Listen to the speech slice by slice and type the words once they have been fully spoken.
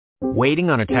Waiting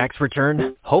on a tax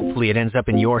return? Hopefully it ends up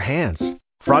in your hands.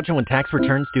 Fraudulent tax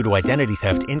returns due to identity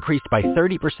theft increased by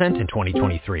 30% in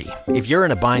 2023. If you're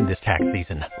in a bind this tax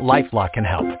season, LifeLock can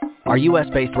help. Our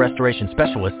U.S.-based restoration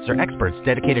specialists are experts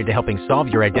dedicated to helping solve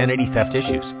your identity theft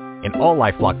issues. And all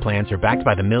LifeLock plans are backed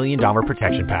by the $1 Million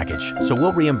Protection Package. So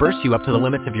we'll reimburse you up to the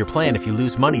limits of your plan if you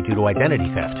lose money due to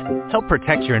identity theft. Help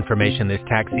protect your information this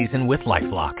tax season with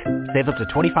LifeLock. Save up to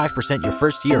 25% your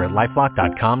first year at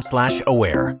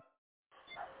LifeLock.com/aware.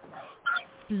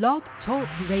 Blog Talk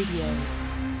Radio.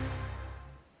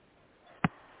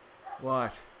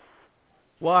 What?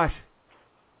 What?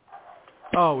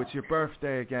 Oh, it's your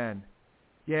birthday again.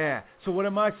 Yeah, so what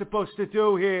am I supposed to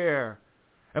do here?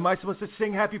 Am I supposed to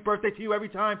sing happy birthday to you every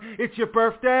time it's your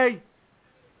birthday?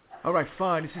 All right,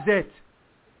 fine, this is it.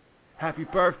 Happy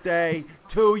birthday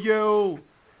to you.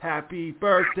 Happy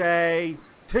birthday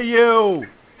to you.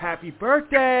 Happy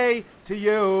birthday to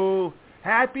you.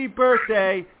 Happy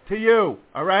birthday to you.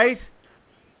 All right?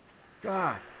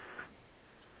 God.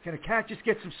 Can a cat just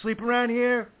get some sleep around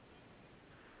here?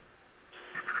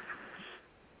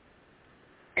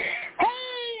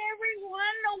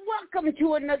 Welcome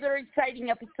to another exciting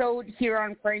episode here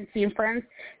on Francie and Friends.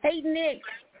 Hey, Nick,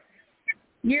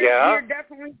 you're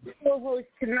definitely the co-host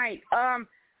tonight.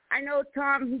 I know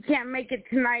Tom, he can't make it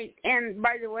tonight, and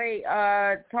by the way,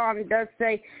 Tom does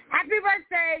say, happy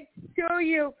birthday to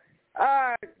you,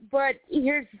 but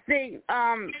here's the thing,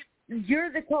 you're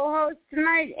the co-host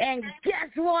tonight, and guess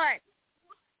what?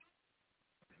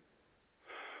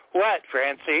 What,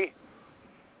 Francie?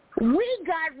 We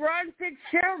got Ron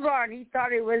Fitzgerald on. He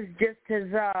thought it was just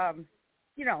his,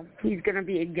 he's going to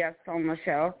be a guest on the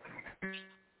show.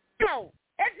 So,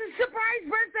 it's a surprise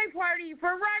birthday party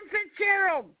for Ron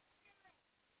Fitzgerald.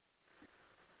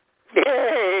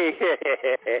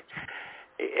 Yay!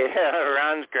 Yeah,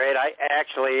 Ron's great. I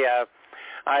actually,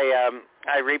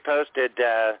 I reposted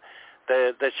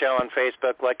the show on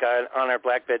Facebook, like on our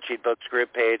Black Bed Sheet Books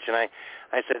group page, and I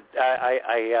said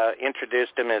I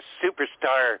introduced him as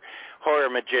superstar horror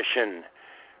magician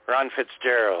Ron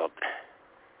Fitzgerald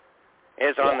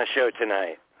is on the show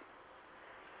tonight.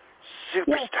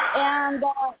 Superstar. Yes, and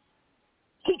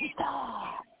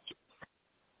superstar.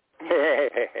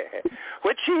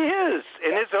 Which he is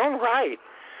in his own right.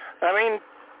 I mean,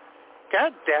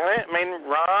 God damn it. I mean,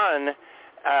 Ron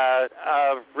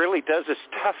really does his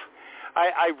stuff.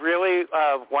 I really,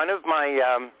 one of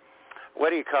my,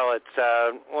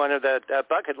 one of the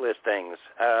bucket list things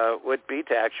would be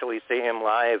to actually see him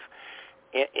live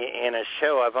in a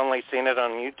show. I've only seen it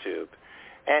on YouTube.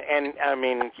 And I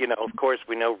mean, of course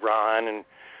we know Ron, and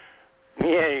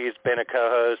he's been a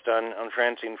co-host on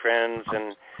Francie and Friends,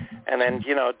 and then,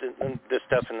 the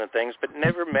stuff and the things, but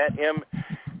never met him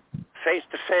face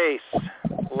to face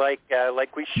like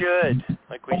we should.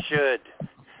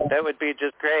 That would be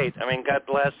just great. I mean, God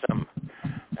bless him.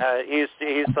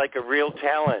 He's like a real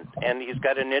talent, and he's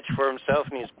got a niche for himself,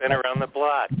 and he's been around the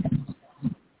block.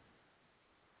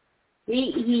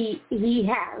 He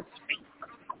has,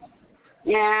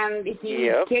 and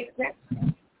he kicks it.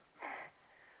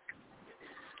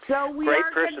 So we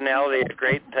great personality, a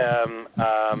great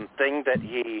thing that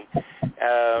he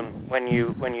when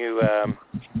you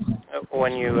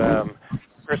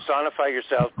personify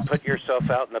yourself, put yourself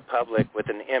out in the public with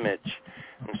an image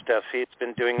and stuff. He's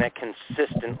been doing that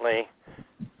consistently,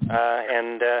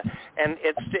 and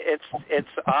it's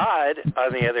odd.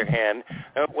 On the other hand,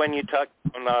 when you talk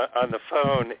on the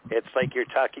phone, it's like you're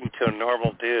talking to a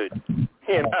normal dude,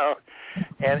 and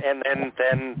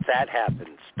then that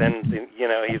happens. Then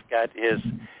he's got his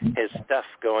stuff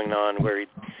going on where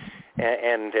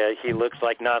he looks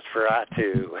like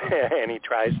Nosferatu, and he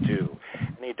tries to.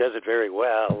 And he does it very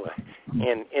well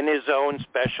in his own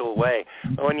special way.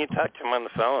 But when you talk to him on the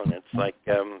phone, it's like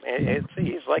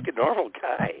he's like a normal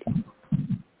guy.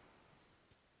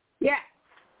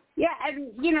 Yeah,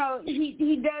 and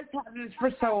he does have his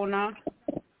persona.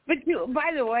 But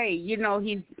by the way,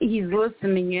 he's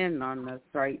listening in on this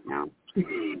right now.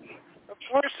 Of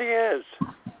course he is.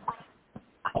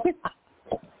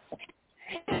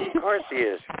 Of course he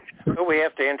is. But we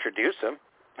have to introduce him.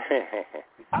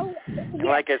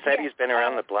 Like I said, he's been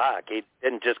around the block. He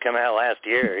didn't just come out last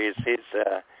year. He's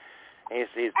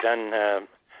done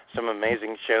some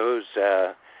amazing shows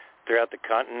throughout the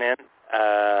continent,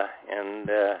 and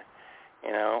the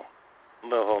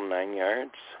whole 9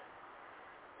 yards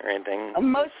or anything.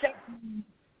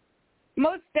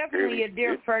 Most definitely a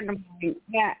dear friend of mine.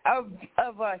 Yeah,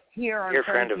 of us here on. Dear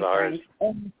friend of ours.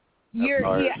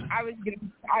 I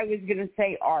was gonna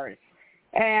say ours.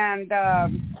 And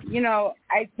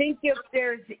I think if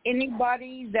there's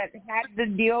anybody that had to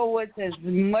deal with as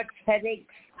much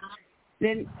headaches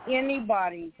than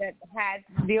anybody that had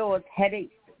to deal with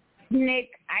headaches, Nick,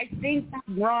 I think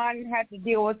Ron had to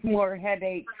deal with more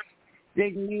headaches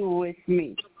than you with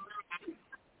me.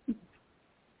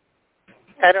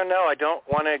 I don't know. I don't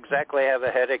want to exactly have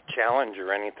a headache challenge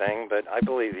or anything, but I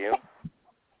believe you.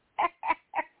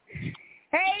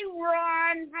 Hey,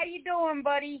 Ron. How you doing,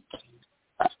 buddy?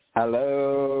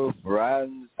 Hello,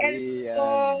 Francie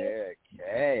and Nick.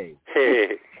 Hey.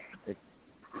 Hey. It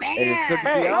is good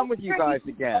to be on with you guys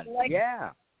again.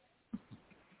 Yeah.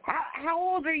 How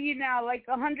old are you now? Like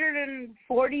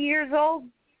 140 years old?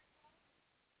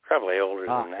 Probably older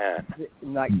than that.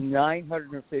 Like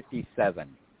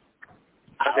 957.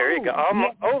 Oh, there you go.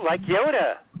 Oh, like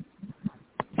Yoda.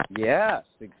 Yes,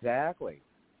 exactly.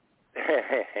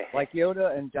 Like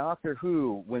Yoda and Doctor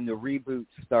Who when the reboot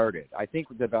started. I think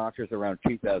the Doctor's around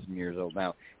 2,000 years old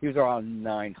now. He was around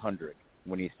 900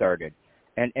 when he started.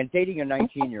 And dating a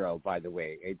 19-year-old, by the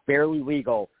way, a barely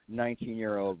legal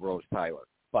 19-year-old Rose Tyler.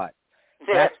 But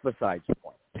that's besides the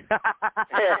point.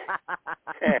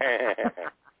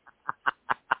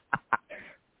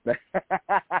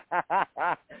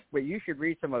 But you should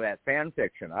read some of that fan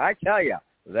fiction. I tell you,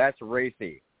 that's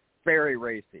racy, very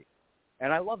racy,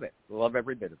 and I love it. Love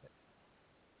every bit of it.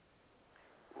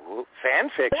 Ooh, fan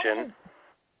fiction?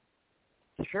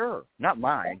 Sure, not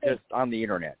mine, just on the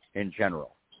internet in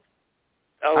general.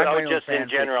 Oh, just in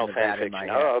general fan fiction.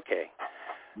 Oh, okay.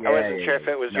 Yeah, I wasn't sure if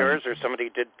it was yours or somebody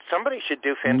did. Somebody should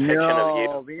do fan fiction of you.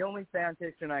 No, the only fan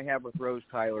fiction I have with Rose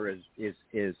Tyler is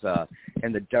in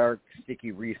the dark,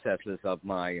 sticky recesses of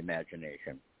my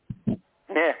imagination.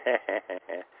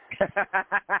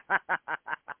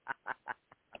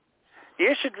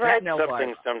 You should write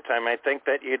something sometime. I think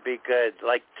that you'd be good,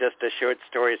 like just a short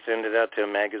story, send it out to a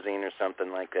magazine or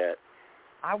something like that.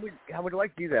 I would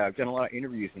like to do that. I've done a lot of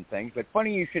interviews and things, but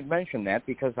funny you should mention that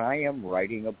because I am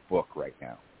writing a book right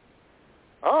now.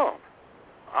 Oh,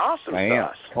 awesome. I am.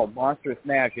 It's called Monstrous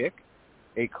Magic,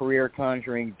 A Career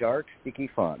Conjuring Dark, Sticky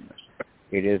Fun.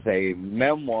 It is a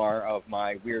memoir of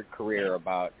my weird career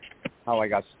about how I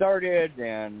got started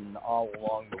and all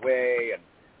along the way and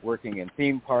working in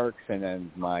theme parks and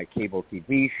then my cable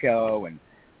TV show and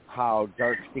how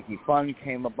Dark Sticky Fun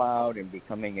came about and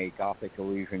becoming a gothic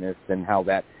illusionist and how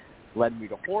that led me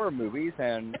to horror movies.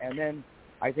 And then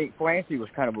I think Clancy was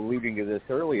kind of alluding to this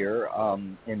earlier as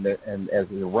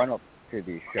the run-up to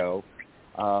the show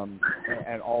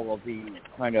and all of the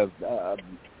kind of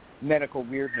medical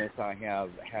weirdness I have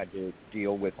had to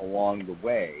deal with along the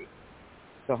way.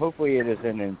 So hopefully it is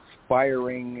an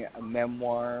inspiring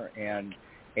memoir and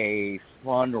a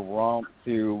fun romp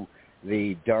through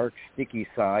the dark, sticky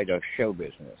side of show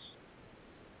business.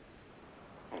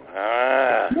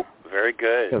 Ah, very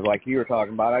good. Because like you were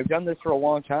talking about, I've done this for a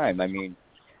long time. I mean,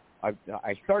 I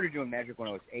started doing magic when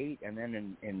I was 8, and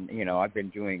then I've been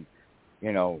doing,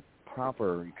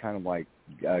 proper kind of like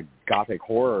gothic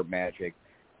horror magic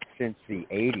since the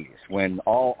 80s when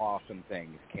all awesome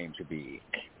things came to be.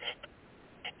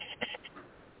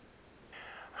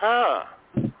 Huh.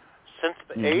 Since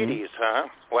the 80s, huh?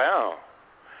 Wow.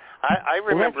 I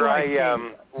remember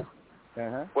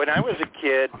when I was a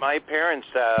kid, my parents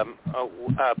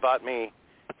bought me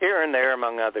here and there,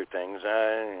 among other things,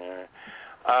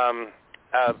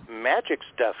 magic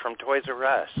stuff from Toys R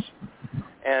Us.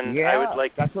 And I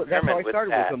would that's how I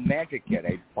started with a magic kit,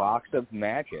 a box of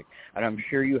magic. And I'm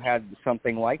sure you had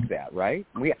something like that, right?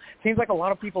 Seems like a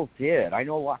lot of people did. I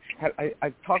know a lot.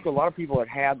 I've talked to a lot of people that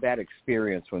had that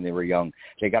experience when they were young.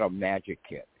 They got a magic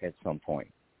kit at some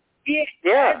point.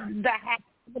 Yeah.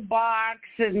 The box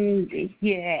and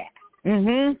yeah.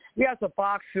 Mhm. Yeah, it's a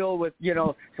box filled with,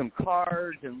 some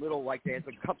cards and little they have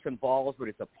some cups and balls, but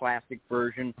it's a plastic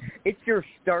version. It's your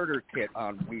starter kit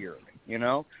on weird,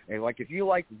 And if you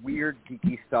like weird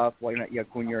geeky stuff when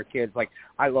you're a kid,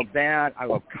 I love that. I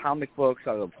love comic books.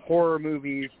 I love horror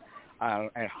movies,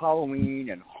 and Halloween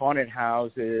and haunted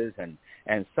houses and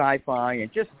sci-fi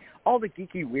and just all the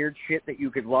geeky weird shit that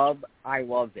you could love. I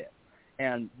loved it.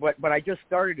 And but I just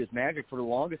started as magic for the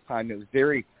longest time. It was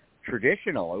very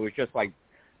traditional. It was just like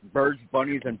birds,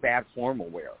 bunnies, and bad formal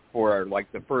wear for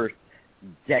the first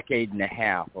decade and a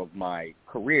half of my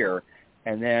career.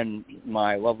 And then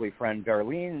my lovely friend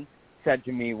Darlene said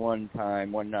to me one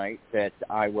night that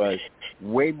I was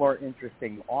way more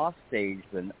interesting off stage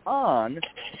than on.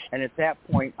 And at that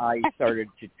point, I started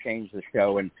to change the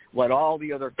show and let all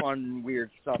the other fun, weird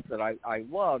stuff that I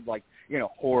loved,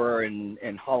 horror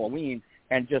and Halloween,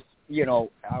 and just,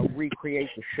 recreate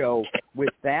the show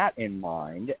with that in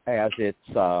mind as its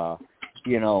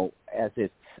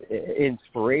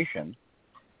inspiration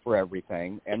for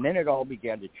everything, and then it all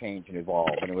began to change and evolve,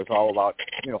 and it was all about,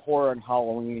 horror and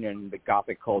Halloween and the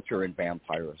Gothic culture and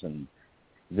vampires and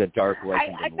the dark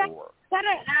legend and lore. I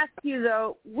gotta ask you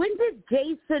though, when did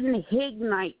Jason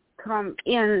Hignite come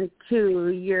into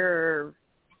your?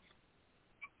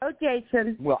 Oh,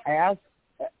 Jason. Well, as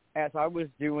I was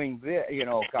doing the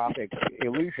Gothic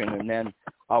illusion, and then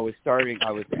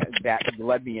that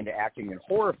led me into acting in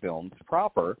horror films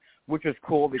proper, which was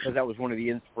cool because that was one of the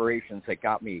inspirations that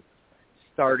got me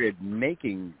started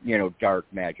making, dark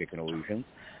magic and illusions.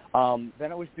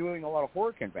 Then I was doing a lot of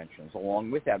horror conventions along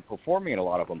with that, performing at a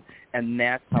lot of them. And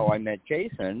that's how I met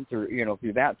Jason through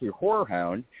Horror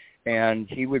Hound. And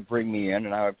he would bring me in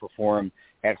and I would perform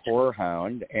at Horror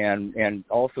Hound. And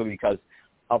also because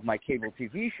of my cable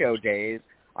TV show days,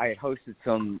 I had hosted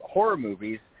some horror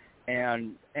movies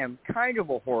and am kind of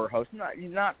a horror host,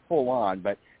 not full on,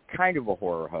 but kind of a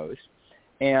horror host.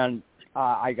 And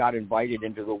I got invited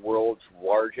into the world's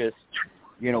largest,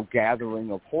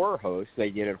 gathering of horror hosts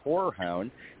they did at Horror Hound,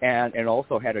 and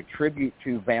also had a tribute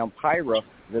to Vampira,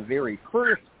 the very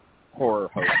first horror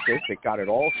hostess that got it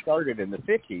all started in the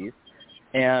 50s.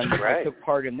 And I took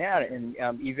part in that. And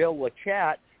Yville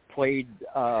Lachat played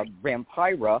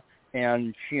Vampira,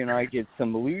 and she and I did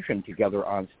some illusion together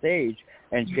on stage.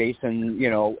 And Jason,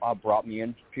 brought me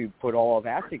in to put all of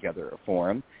that together for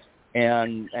him.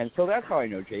 And so that's how I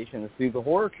know Jason, is through the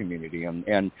horror community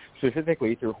and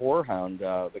specifically through Horror Hound,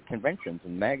 the conventions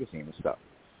and magazine and stuff.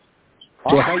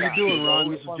 Well, how you doing,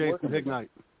 Ron? This is Jason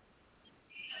Hignite.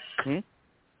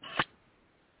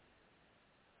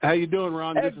 How you doing,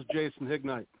 Ron? This is Jason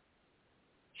Hignite.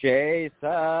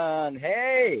 Jason,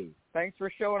 hey, thanks for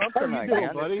showing up tonight,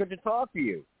 man. Buddy? It's good to talk to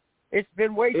you. It's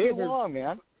been way too long,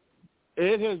 man.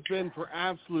 It has been for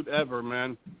absolute ever,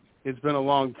 man. It's been a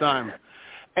long time.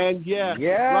 And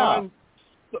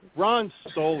Ron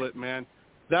stole it, man.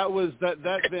 That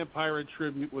Vampira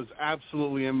tribute was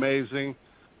absolutely amazing.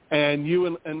 And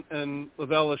you and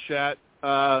Yville Lachat,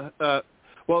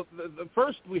 well, the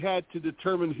first we had to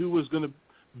determine who was going to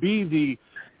be the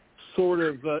sort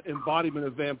of embodiment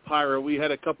of Vampira. We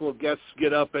had a couple of guests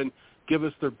get up and give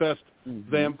us their best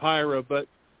Vampira, but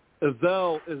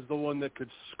Yville is the one that could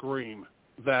scream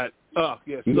that.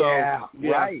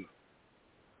 Right.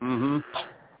 Mm-hmm.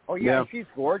 Oh yeah, she's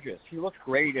gorgeous. She looks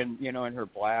great in in her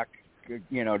black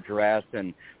dress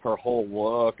and her whole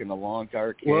look and the long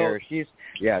dark hair. She's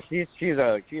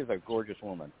a gorgeous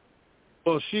woman.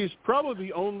 Well, she's probably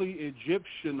the only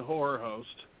Egyptian horror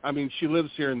host. I mean, she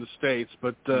lives here in the States,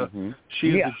 but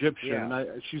she's Egyptian. Yeah.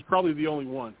 She's probably the only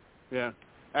one. Yeah,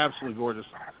 absolutely gorgeous.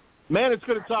 Man, it's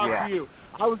good to talk to you.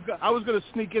 I was going to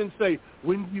sneak in and say,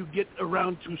 when do you get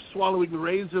around to swallowing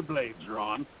razor blades,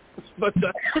 Ron? But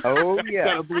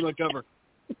kind of blew my cover.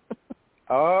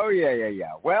 Oh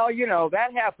yeah. Well,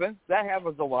 that happens. That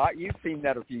happens a lot. You've seen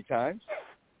that a few times.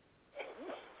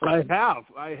 I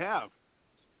have.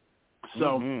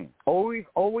 So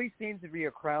always seems to be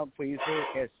a crowd pleaser,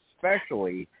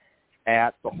 especially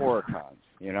at the horror cons.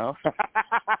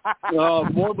 Oh,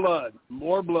 more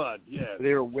blood. Yes.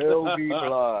 There will be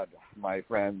blood, my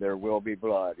friend. There will be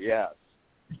blood. Yes.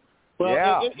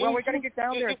 Well, we got to get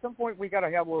down there at some point. We got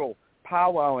to have a little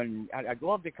powwow, and I'd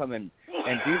love to come in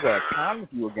and do the con with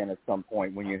you again at some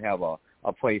point when you have a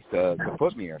place to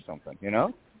put me or something.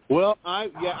 Well,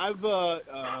 I've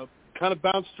kind of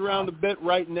bounced around a bit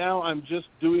right now. I'm just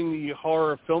doing the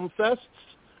horror film fests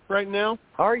right now.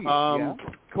 Are you?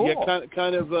 Cool. Yeah,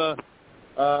 kind of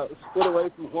split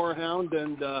away from Horror Hound,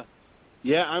 and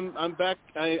I'm back.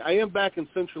 I am back in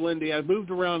Central Indiana. I've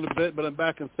moved around a bit, but I'm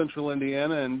back in Central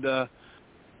Indiana. And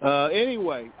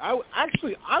anyway,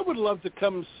 I would love to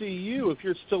come see you if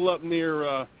you're still up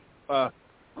near.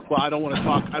 Well, I don't want to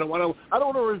talk. I don't want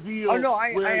to reveal. Oh no, I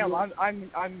am.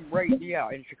 I'm right. Yeah,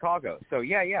 in Chicago. So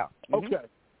yeah.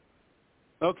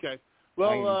 Mm-hmm. Okay.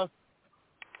 Well,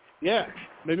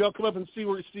 maybe I'll come up and see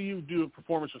you do a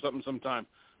performance or something sometime.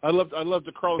 I'd love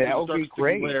to crawl into the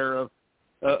dark lair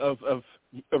of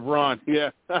Ron.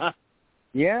 Yeah.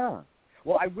 Yeah.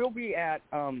 Well, I will be at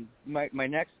my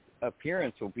next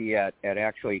appearance will be at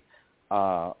actually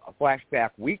a Flashback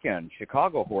Weekend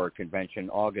Chicago Horror Convention,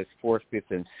 August 4th, 5th,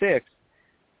 and 6th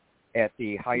at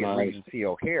the Hyatt Regency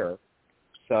O'Hare.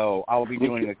 So I'll be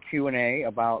doing a Q&A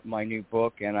about my new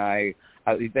book, and I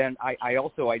did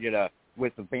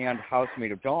with the band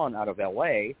Housemaid of Dawn out of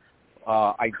L.A.,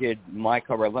 I did my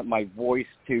cover. I lent my voice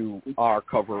to our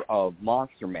cover of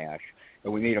Monster Mash,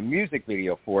 and we made a music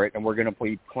video for it, and we're going to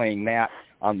be playing that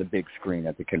on the big screen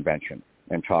at the convention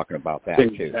and talking about that,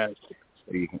 too.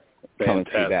 So you can come and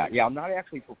see that. Yeah, I'm not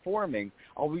actually performing.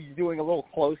 I'll be doing a little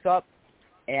close-up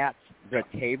at the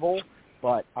table,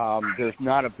 but there's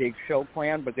not a big show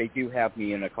plan, but they do have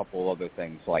me in a couple other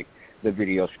things like the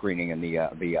video screening and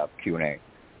the Q&A.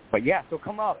 But yeah, so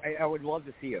come up. I would love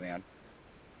to see you, man.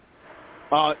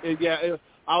 Yeah,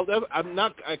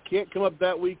 I can't come up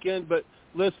that weekend, but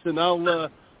listen,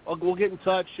 we'll get in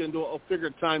touch and I'll figure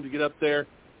a time to get up there.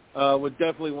 Would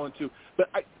definitely want to. But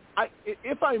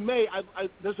if I may,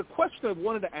 there's a question I've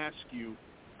wanted to ask you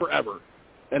forever.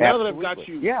 And now that I've got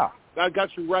you, I've got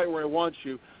you right where I want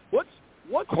you.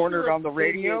 What's cornered on the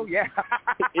radio? Yeah,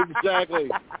 exactly.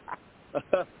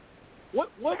 What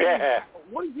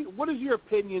is your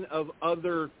opinion of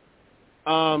other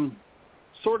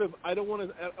sort of, I don't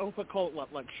know if I call it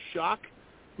like shock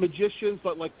magicians,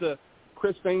 but like the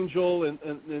Chris Angel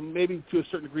and maybe to a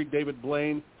certain degree David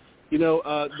Blaine,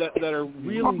 that are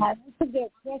really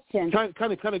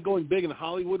kind of going big in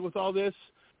Hollywood with all this.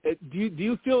 Do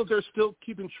you feel that they're still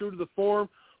keeping true to the form,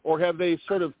 or have they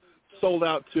sort of sold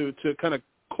out to kind of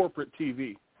corporate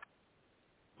TV?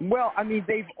 Well, I mean,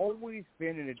 they've always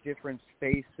been in a different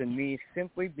space than me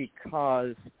simply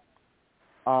because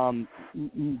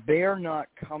they're not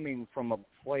coming from a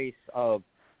place of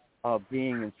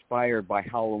being inspired by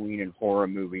Halloween and horror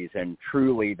movies and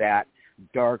truly that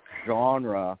dark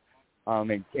genre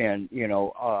and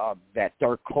that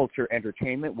dark culture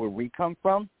entertainment where we come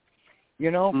from,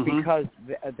 because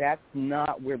that's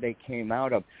not where they came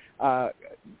out of.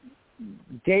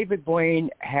 David Blaine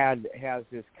has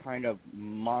this kind of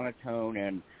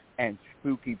monotone and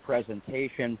spooky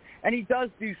presentation, and he does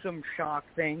do some shock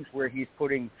things where he's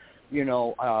putting,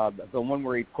 the one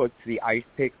where he puts the ice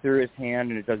pick through his hand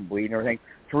and it doesn't bleed and everything.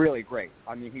 It's really great.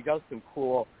 I mean, he does some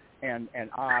cool and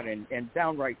odd and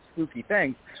downright spooky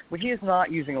things, but he is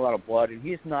not using a lot of blood, and he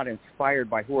is not inspired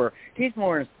by horror. He's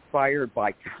more inspired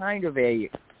by kind of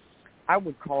I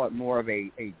would call it more of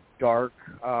a dark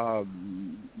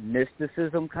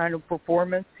mysticism kind of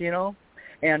performance, and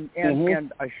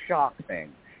a shock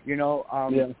thing,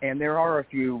 and there are a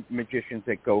few magicians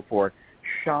that go for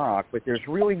shock, but there's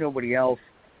really nobody else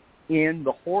in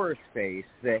the horror space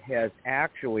that has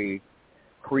actually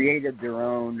created their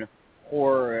own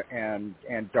horror and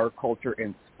dark culture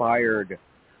inspired,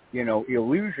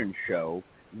 illusion show,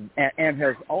 and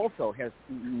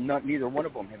neither one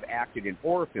of them have acted in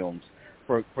horror films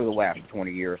for the last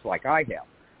 20 years like I have.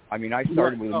 I mean, I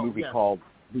started with a movie called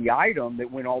The Item that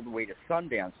went all the way to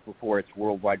Sundance before its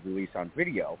worldwide release on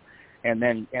video, and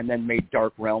then made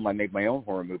Dark Realm. I made my own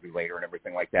horror movie later and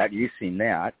everything like that. You've seen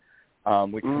that,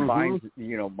 which combines,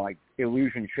 my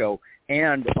illusion show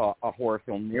and a horror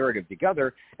film narrative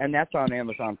together, and that's on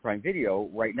Amazon Prime Video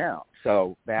right now.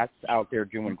 So that's out there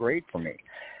doing great for me.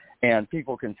 And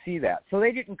people can see that. So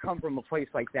they didn't come from a place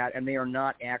like that, and they are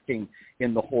not acting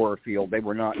in the horror field. They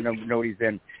were not, nobody's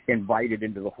been invited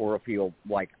into the horror field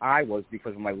like I was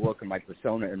because of my look and my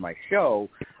persona and my show.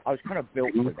 I was kind of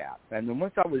built for that. And then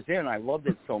once I was in, I loved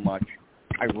it so much,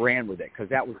 I ran with it because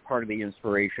that was part of the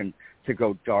inspiration to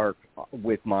go dark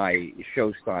with my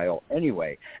show style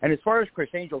anyway. And as far as Chris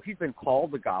Angel, he's been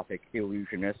called the Gothic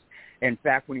illusionist. In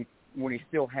fact, when he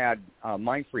still had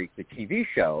Mind Freak, the TV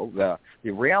show,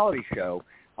 the reality show,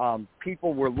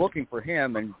 people were looking for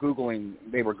him and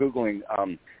they were Googling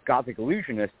Gothic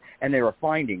illusionist, and they were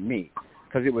finding me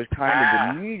because it was kind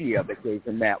of the media that gave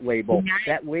him that label.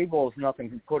 That label is nothing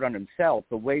he put on himself.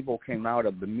 The label came out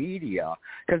of the media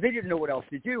because they didn't know what else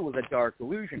to do with a dark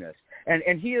illusionist.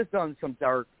 And he has done some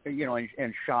dark,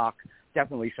 and shock,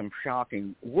 definitely some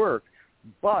shocking work,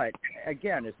 but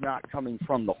again, it's not coming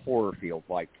from the horror field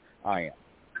like I am.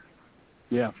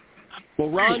 Yeah. Well,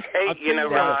 Ron. Hey,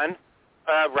 Ron.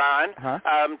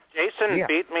 Huh? Jason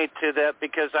beat me to that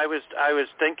because I was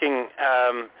thinking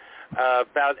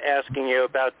about asking you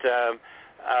about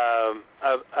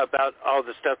all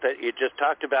the stuff that you just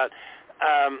talked about.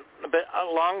 But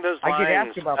along those lines, I get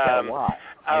asked about that a lot.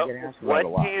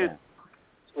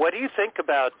 What do you think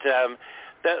about?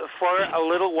 For a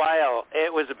little while,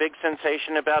 it was a big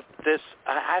sensation about this.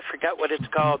 I forgot what it's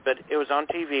called, but it was on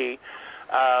TV.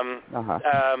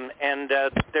 And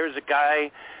there's a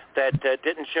guy that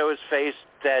didn't show his face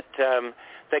that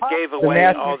gave away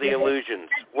all the illusions.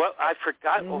 Well, I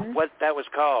forgot what that was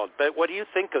called. But what do you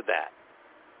think of that?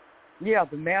 Yeah,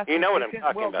 the Master. You know what I'm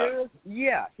talking about?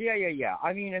 Yeah.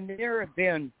 I mean, and there have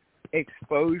been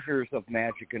exposures of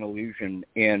magic and illusion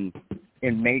in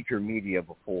major media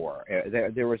before.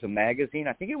 There was a magazine,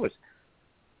 I think it was,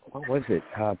 what was it,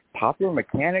 Popular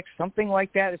Mechanics, something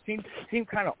like that. It seemed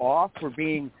kind of off for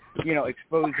being,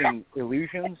 exposing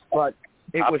illusions, but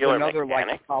it was another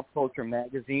like pop culture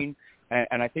magazine,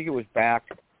 and I think it was back,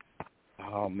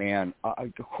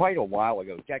 quite a while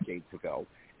ago, decades ago.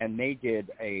 and they did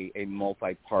a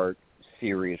multi-part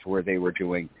series where they were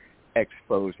doing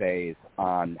exposés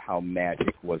on how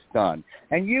magic was done.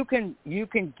 And you can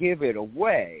give it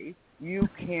away, you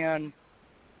can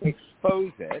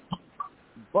expose it,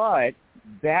 but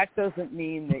that doesn't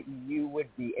mean that you would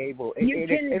be able.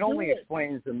 It only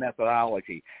explains the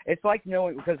methodology. It's like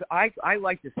knowing, because I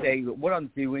like to say that what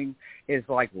I'm doing is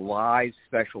like live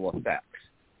special effects.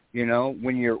 You know,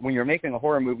 when you're making a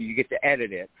horror movie, you get to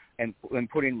edit it and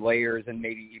put in layers and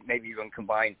maybe even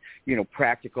combine, you know,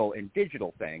 practical and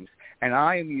digital things. And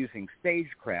I am using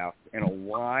stagecraft in a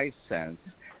live sense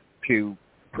to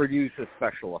produce a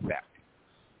special effect.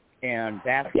 And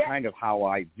that's kind of how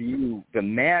I view the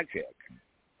magic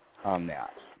on that.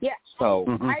 Yeah. So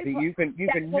you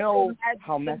can know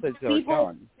how methods are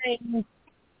done.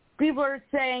 People are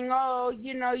saying, oh,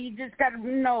 you know, you just got to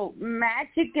know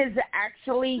magic is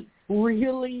actually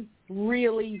really,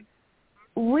 really,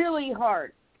 really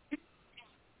hard.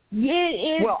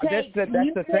 That's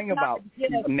the thing about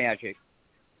magic.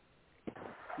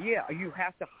 Yeah, you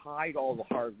have to hide all the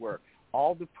hard work.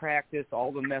 All the practice,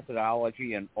 all the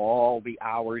methodology, and all the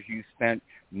hours you spent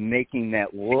making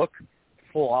that look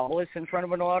flawless in front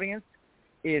of an audience,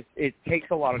 it takes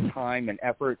a lot of time and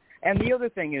effort. And the other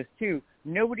thing is, too,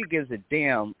 nobody gives a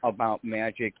damn about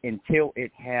magic until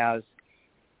it has,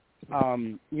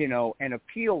 you know, an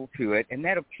appeal to it. And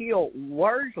that appeal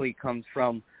largely comes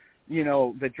from, you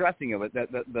know, the dressing of it,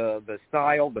 the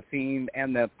style, the theme,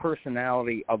 and the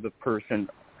personality of the person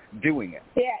doing it.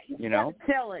 Yeah, you know?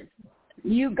 Sell it.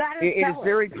 You got to sell it. It is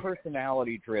very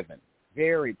personality driven.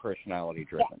 Very personality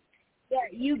driven. Yeah,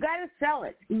 you got to sell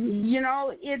it. You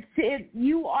know,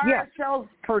 you are a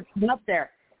salesperson up there.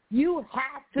 You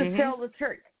have to sell the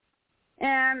church.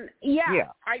 And,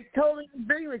 I totally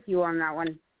agree with you on that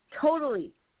one.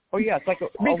 Totally. Oh, yeah, it's like a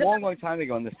long, long time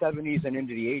ago in the 70s and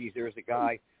into the 80s, there was a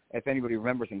guy, if anybody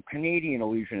remembers him, Canadian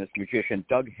illusionist magician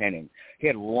Doug Henning. He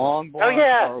had long blonde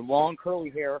or long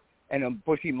curly hair and a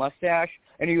bushy mustache,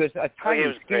 and he was a tiny,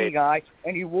 skinny guy,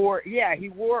 and he wore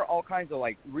all kinds of,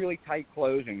 like, really tight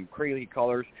clothes and crazy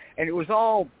colors, and it was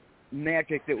all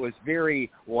magic that was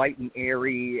very light and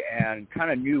airy and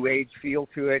kind of new age feel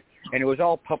to it, and it was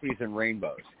all puppies and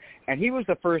rainbows. And he was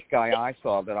the first guy I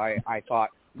saw that I thought,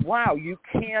 wow, you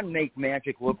can make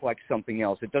magic look like something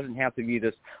else. It doesn't have to be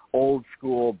this old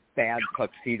school bad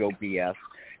tuxedo BS,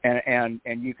 and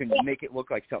you can make it look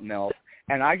like something else.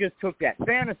 And I just took that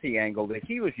fantasy angle that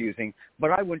he was using,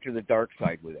 but I went to the dark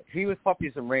side with it. He was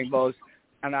puppies and rainbows,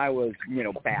 and I was, you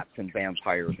know, bats and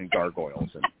vampires and gargoyles.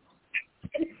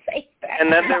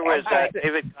 And then there was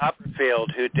David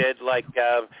Copperfield, who did like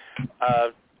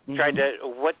tried to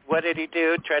what did he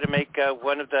do? Try to make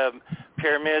one of the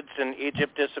pyramids in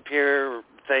Egypt disappear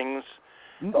things.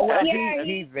 Well,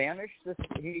 he vanished.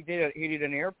 He did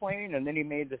an airplane, and then he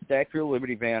made the Statue of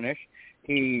Liberty vanish.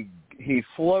 He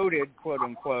floated, quote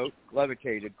unquote,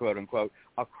 levitated, quote unquote,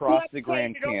 across the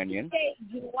Grand Canyon.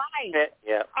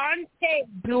 On stage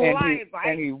live.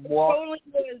 And he walked. Totally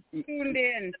was tuned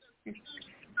in.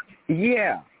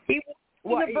 Yeah. He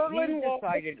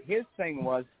decided his thing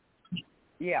was,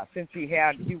 since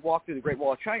he walked through the Great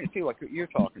Wall of China too, like what you're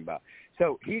talking about.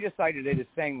 So he decided that his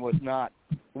thing was not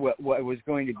what was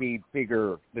going to be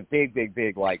bigger, the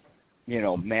big, like, you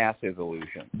know, massive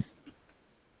illusions.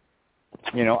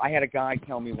 You know, I had a guy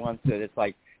tell me once that it's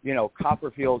like, you know,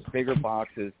 Copperfield's bigger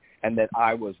boxes and that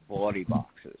I was bloody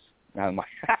boxes. And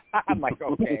I'm like,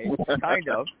 okay, kind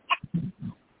of.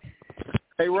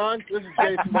 Hey, Ron, this is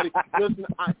Jason, buddy. Listen,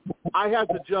 I have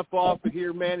to jump off of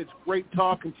here, man. It's great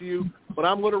talking to you, but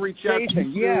I'm going to reach out to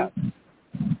you soon.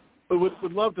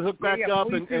 Would love to hook back up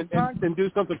and do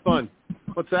something fun.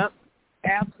 What's that?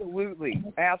 Absolutely.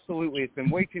 It's been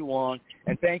way too long,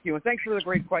 and thank you. And thanks for the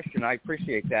great question. I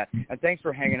appreciate that. And thanks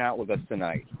for hanging out with us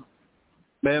tonight.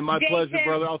 Man, my pleasure,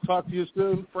 brother. I'll talk to you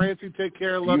soon. Francie, take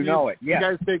care. Love you. You know it. Yeah.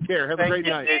 You guys take care. Have a great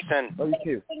night. Jason. Love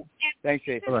you too. Thanks,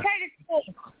 Jason. It's kind of cool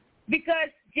because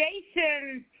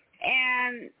Jason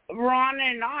and Ron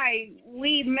and I,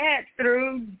 we met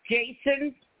through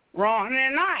Jason, Ron,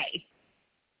 and I.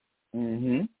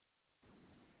 Mm-hmm.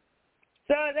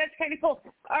 So that's kind of cool.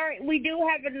 All right, we do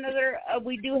have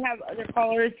other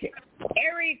callers.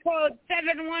 Area code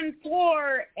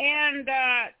 714 and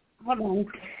hold on,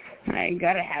 I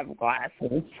gotta have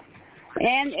glasses.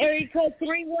 And area code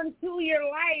 312. You're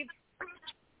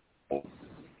live.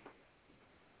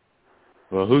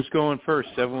 Well, who's going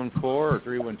first, 714 or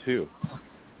 312?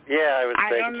 Yeah, I was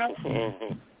thinking. I don't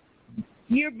know.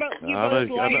 You're both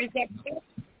lawyers.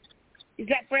 Is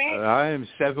that Brad? I am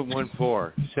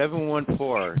 714.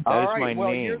 714. That is my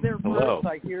name. You're there first. Hello.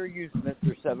 I hear you,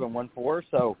 Mr. 714.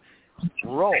 So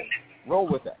Roll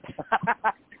with it.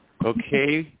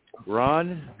 Okay,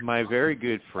 Ron, my very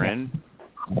good friend,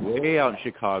 way out in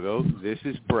Chicago. This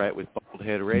is Brett with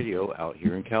Baldhead Radio out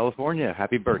here in California.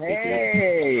 Happy birthday,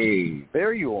 Hey,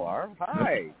 there you are.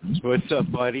 Hi. What's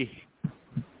up, buddy?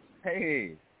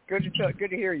 Hey, good to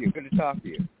hear you. Good to talk to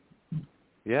you.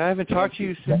 Yeah, I haven't talked to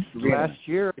you since last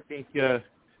year. I think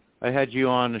I had you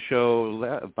on the show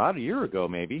about a year ago,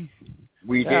 maybe.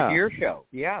 We did your show.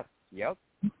 Yeah. Yep.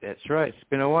 That's right. It's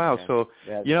been a while. Yeah. So,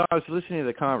 I was listening to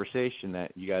the conversation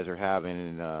that you guys are having,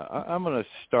 and I'm going to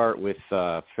start with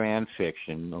fan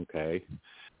fiction, okay?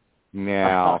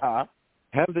 Now,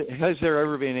 has there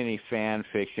ever been any fan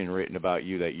fiction written about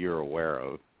you that you're aware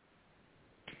of?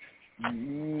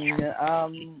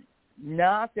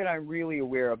 Not that I'm really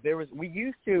aware of. We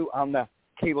used to, on the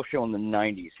cable show in the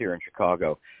 90s here in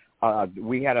Chicago,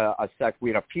 we had a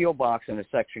P.O. box in a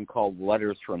section called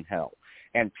Letters from Hell.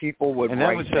 And people would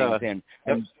write things in.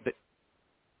 And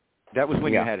that was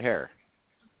when you had hair.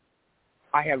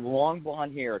 I had long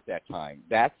blonde hair at that time.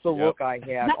 That's the look I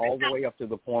had all the way up to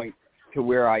the point to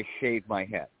where I shaved my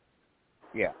head.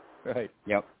 Yeah. Right.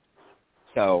 Yep.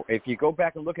 So if you go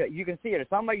back and look at it, you can see it.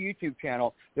 It's on my YouTube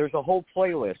channel. There's a whole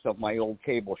playlist of my old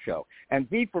cable show. And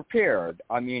be prepared.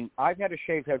 I mean, I've had a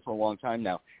shaved head for a long time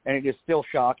now, and it is still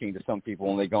shocking to some people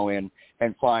when they go in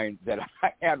and find that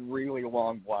I had really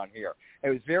long blonde hair. It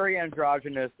was very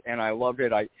androgynous, and I loved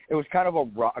it. It was kind of a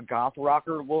goth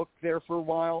rocker look there for a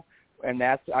while, and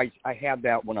I had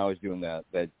that when I was doing the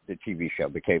TV show,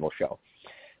 the cable show.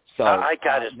 So I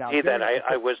got to see that.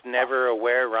 I was never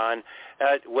aware, Ron.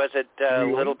 Was it a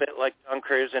little bit like Tom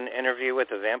Cruise in Interview with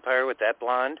the Vampire with that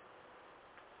blonde?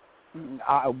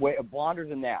 Blonder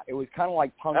than that. It was kind of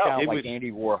like punked out like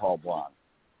Andy Warhol blonde.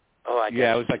 Oh, I guess.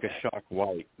 Yeah, it was like a shock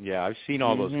white. Yeah, I've seen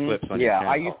all those clips on your channel.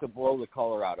 Yeah, I used to blow the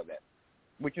color out of it,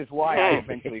 which is why I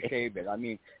eventually shaved it. I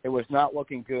mean, it was not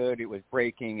looking good. It was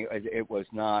breaking. It was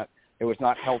not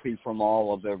healthy from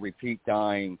all of the repeat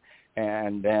dyeing,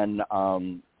 and then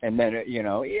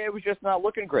it was just not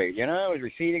looking great. It was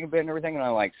receding a bit and everything, and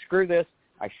I'm like, screw this.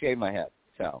 I shaved my head.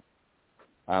 So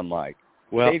I'm like,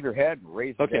 shave your head,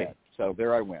 raise the head. So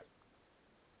there I went.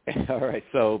 All right,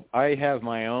 so I have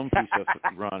my own piece of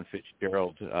Ron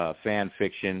Fitzgerald fan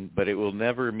fiction, but it will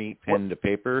never meet pen to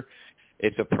paper.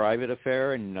 It's a private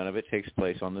affair, and none of it takes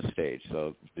place on the stage.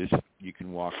 So you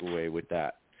can walk away with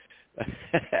that.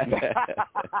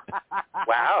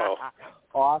 Wow.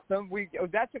 Awesome.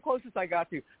 That's the closest I got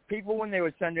to. People, when they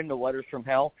would send in the Letters from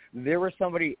Hell, there was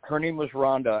somebody, her name was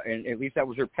Rhonda, and at least that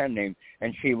was her pen name,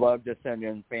 and she loved to send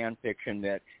in fan fiction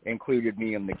that included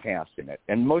me and the cast in it.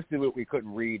 And most of it we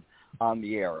couldn't read on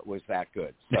the air. It was that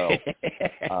good. So,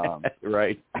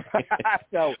 right.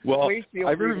 So well, please feel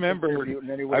I free remember to in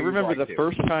any way the like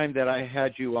first time that I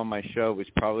had you on my show was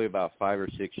probably about 5 or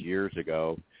 6 years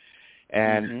ago.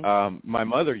 And my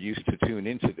mother used to tune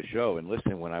into the show and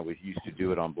listen when I used to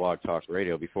do it on Blog Talk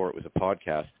Radio before it was a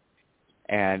podcast.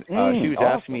 And she was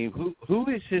asking me, who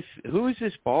is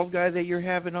this bald guy that you're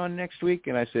having on next week?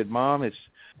 And I said, Mom, it's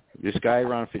this guy,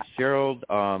 Ron Fitzgerald.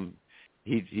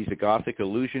 He's a Gothic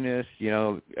illusionist,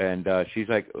 and she's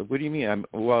like, what do you mean?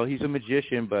 Well, he's a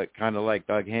magician, but kind of like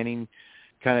Doug Henning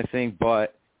kind of thing,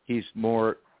 but he's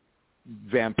more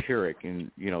vampiric and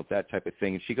that type of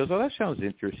thing. And she goes, oh, that sounds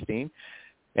interesting.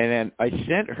 And then I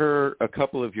sent her a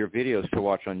couple of your videos to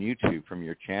watch on YouTube from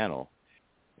your channel,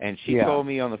 and she told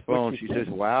me on the phone, she says,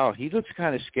 wow, he looks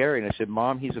kind of scary. And I said,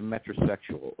 Mom, he's a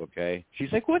metrosexual. Okay.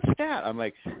 She's like, what's that? I'm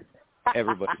like,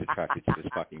 everybody's attracted to this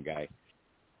fucking guy.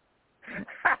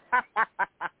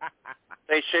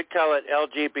 They should call it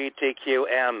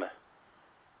LGBTQM.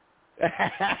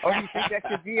 Oh, you think that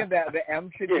should be in that? The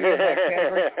M should be in that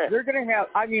category? They're going to have,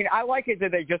 I like it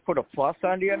that they just put a plus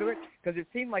on the end of it, because it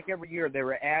seemed like every year they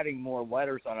were adding more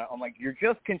letters on it. I'm like, you're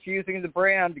just confusing the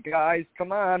brand, guys.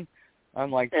 Come on.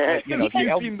 I'm like, the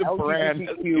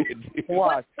LGBTQ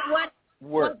plus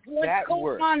works. That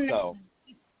works. So.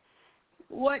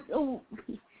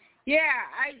 Yeah,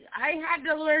 I had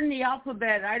to learn the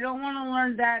alphabet. I don't want to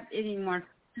learn that anymore.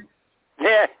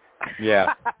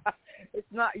 Yeah. It's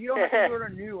not. You don't have to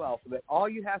learn a new alphabet. All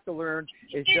you have to learn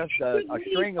is just a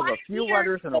string of a few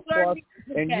letters and a plus,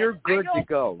 and you're good to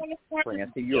go,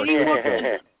 Francie. You're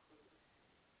good.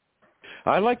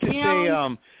 I like to say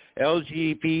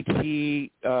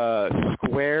LGBT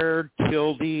squared,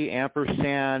 tilde,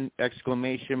 ampersand,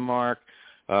 exclamation mark,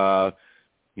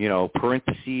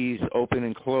 parentheses, open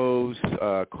and close,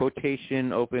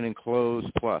 quotation, open and close,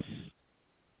 plus.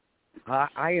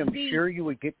 I am sure you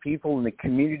would get people in the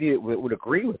community that would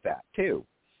agree with that, too.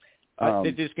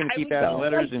 They're just going to keep adding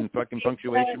letters and fucking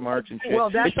punctuation marks and shit. Well,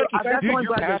 that's why I'm glad they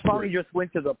finally password. just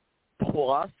went to the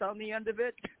plus on the end of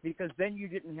it, because then you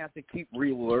didn't have to keep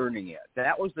relearning it.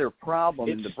 That was their problem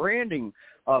in the branding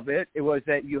of it. It was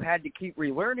that you had to keep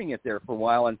relearning it there for a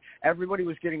while, and everybody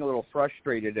was getting a little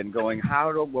frustrated and going,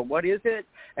 what is it?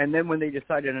 And then when they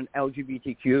decided an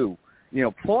LGBTQ,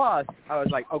 plus, I was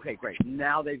like, okay, great.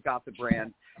 Now they've got the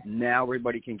brand. Now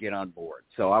everybody can get on board.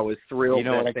 So I was thrilled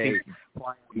that they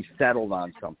finally settled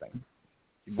on something.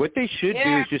 What they should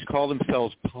do is just call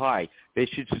themselves Pi. They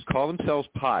should just call themselves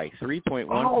Pi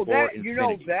 3.14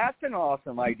 infinity. That's an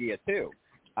awesome idea too.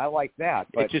 I like that.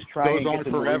 But it just goes on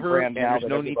forever, and there's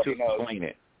no need to explain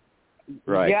it.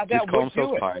 Right? Yeah, that just call would do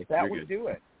themselves it. Pi. That would do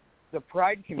it. The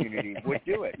Pride community would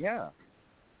do it. Yeah.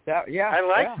 I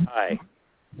like Pi.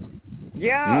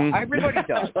 Yeah, everybody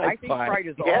does. I think Pride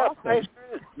is awesome. Pride's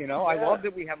good. I love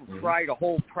that we have a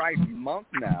whole Pride month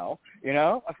now.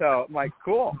 So I'm like,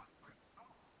 cool.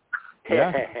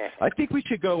 Yeah, I think we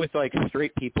should go with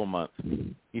Straight People Month.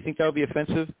 You think that would be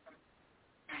offensive?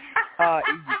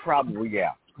 Probably, yeah.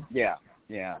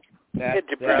 That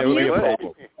probably would.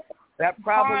 That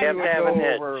probably would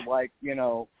go over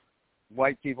over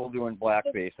white people doing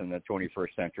blackface in the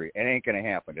 21st century. It ain't going to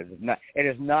happen. It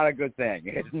is not a good thing.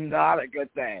 It is not a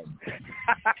good thing.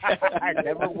 It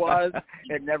never was.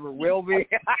 It never will be.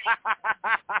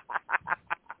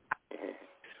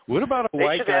 What about a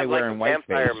white guy wearing whiteface?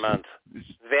 Vampire Month,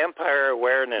 Vampire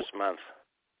Awareness Month.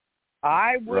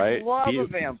 I would love a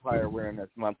Vampire Awareness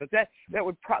Month, but they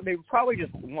would probably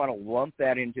just want to lump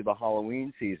that into the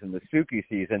Halloween season, the spooky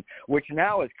season, which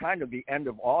now is kind of the end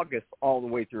of August all the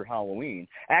way through Halloween.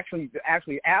 Actually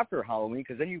after Halloween,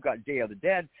 because then you've got Day of the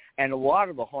Dead, and a lot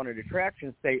of the haunted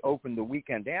attractions stay open the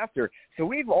weekend after. So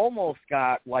we've almost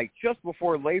got just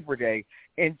before Labor Day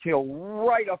until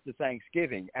right up to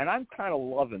Thanksgiving, and I'm kind of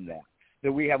loving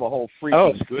that we have a whole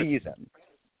freaking season.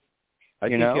 I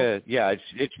think,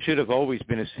 it should have always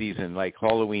been a season like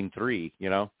Halloween 3,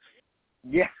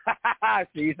 Yeah,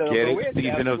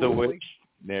 Season of the Witch.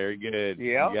 Very good.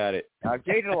 Yeah. You got it. I've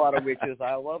dated a lot of witches.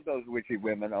 I love those witchy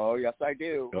women. Oh, yes, I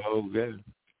do. Oh, good.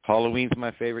 Halloween's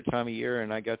my favorite time of year,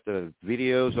 and I got the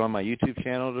videos on my YouTube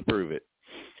channel to prove it.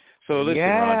 So listen,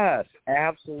 Ron. Yes,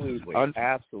 absolutely.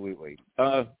 Absolutely.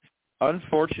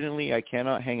 Unfortunately, I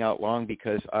cannot hang out long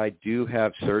because I do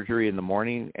have surgery in the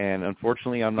morning, and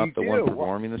unfortunately, I'm not the one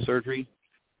performing the surgery.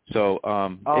 So,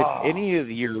 if any of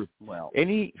your,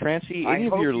 Francie, any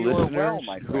of your listeners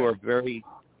who are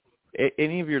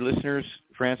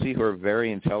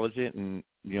very intelligent and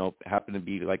happen to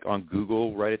be on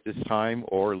Google right at this time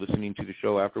or listening to the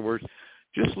show afterwards,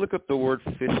 just look up the word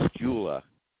fistula,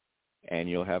 and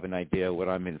you'll have an idea what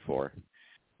I'm in for.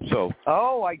 So,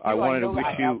 I do. I wanted to wish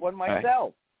I have one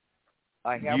myself.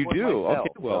 I have you one do? myself. Okay,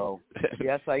 well. So,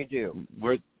 yes, I do.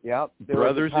 We're there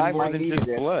brothers in more I than just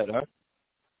blood, huh?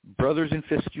 Brothers in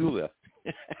fistula.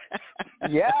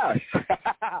 Yes.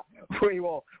 we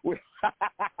will. Brad,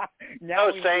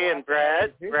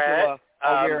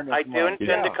 I do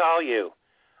intend to call you.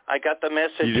 I got the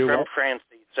message from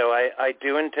Francie, so I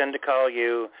do intend to call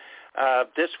you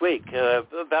this week,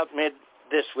 about mid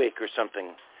this week or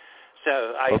something.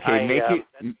 So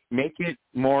make it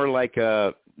more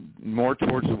more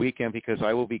towards the weekend, because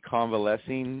I will be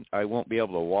convalescing. I won't be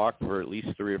able to walk for at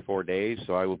least 3 or 4 days,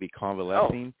 so I will be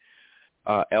convalescing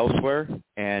elsewhere,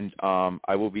 and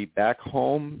I will be back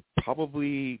home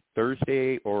probably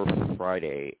Thursday or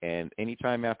Friday, and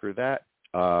anytime after that,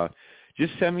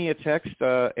 just send me a text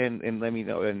and let me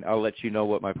know, and I'll let you know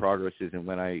what my progress is and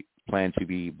when I plan to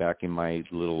be back in my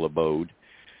little abode,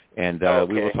 and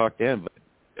we will talk then. But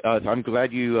I'm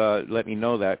glad you let me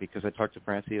know that, because I talked to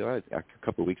Francie a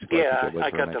couple of weeks ago. Yeah,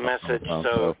 I got the message.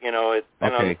 So it's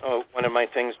been one of my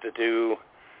things to do,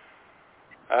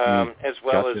 as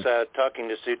well as talking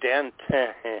to Sudan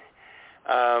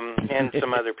and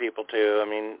some other people too. I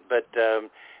mean, but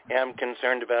I'm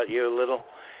concerned about you a little.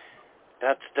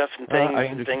 That stuff and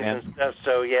things and stuff.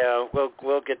 So yeah,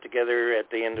 we'll get together at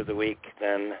the end of the week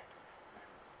then.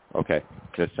 Okay,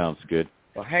 that sounds good.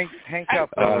 Well, hang up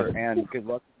there, and good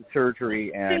luck with the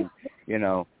surgery, and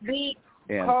and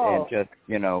just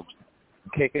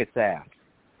kick its ass.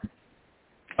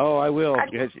 Oh, I will.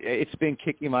 It's been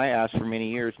kicking my ass for many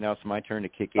years now. It's my turn to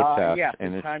kick its ass. Yeah,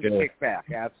 it's time to kick back.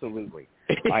 Absolutely,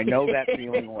 I know that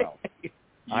feeling well.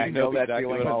 I know that exactly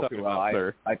feeling all too well.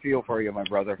 I feel for you, my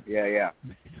brother. Yeah.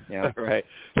 Right.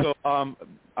 So,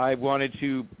 I wanted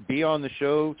to be on the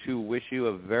show to wish you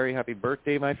a very happy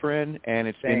birthday, my friend, and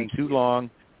it's been too long.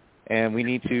 and we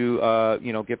need to,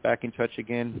 get back in touch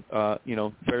again,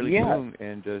 fairly soon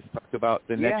and talk about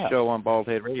the next show on Bald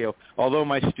Head Radio. Although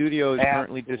my studio is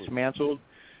currently dismantled,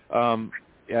 I'm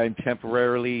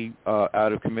temporarily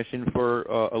out of commission for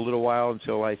a little while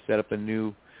until I set up a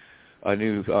new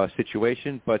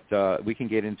situation. But we can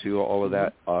get into all of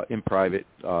that in private,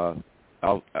 outside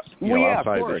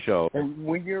of the show. And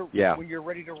when you're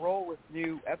ready to roll with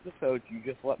new episodes, you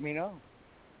just let me know.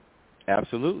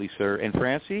 Absolutely, sir. And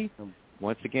Francie,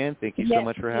 once again, thank you so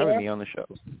much for having me on the show.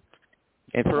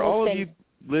 And for all of you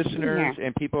listeners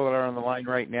and people that are on the line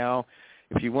right now,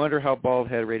 if you wonder how Bald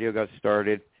Head Radio got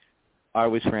started, I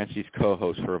was Francie's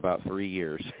co-host for about 3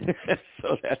 years.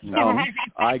 So that's how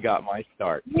I got my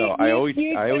start. So I always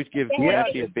give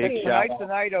Francie a big shout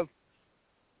out.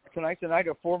 Tonight's the night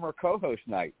of former co-host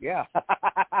night. Yeah.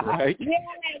 Right?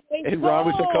 And Ron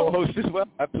was a co-host as well.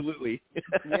 Absolutely.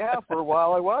 Yeah, for a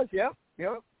while I was. Yep.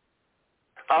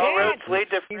 All roads lead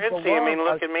to Francie. I mean,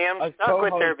 look at me. I'm stuck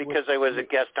with her because I was a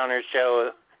guest on her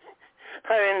show.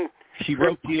 I mean, she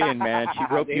roped you in, man. She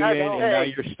roped you in, and now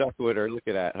you're stuck with her. Look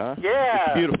at that, huh? Yeah.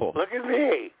 It's beautiful. Look at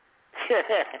me.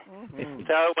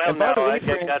 So, God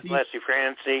bless you,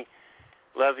 Francie.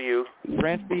 Love you.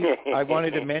 Francie, I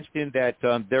wanted to mention that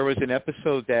there was an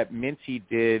episode that Minty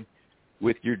did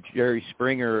with your Jerry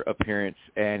Springer appearance,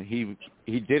 and he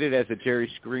did it as a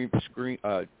Jerry Screamer.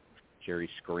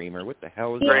 What the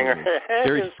hell is that?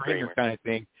 Jerry Springer kind of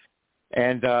thing.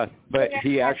 And but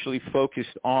he actually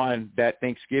focused on that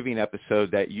Thanksgiving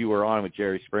episode that you were on with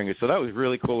Jerry Springer. So that was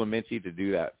really cool of Minty to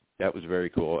do that. That was very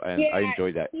cool, and I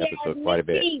enjoyed that episode quite a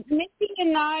bit. Minty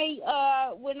and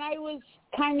I, when I was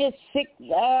kind of sick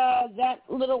that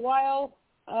little while,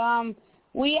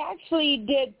 we actually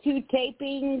did 2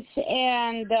 tapings,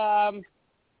 and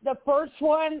the first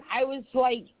one I was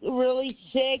like really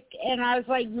sick, and I was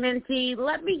like, Minty,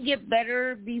 let me get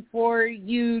better before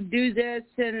you do this,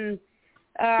 and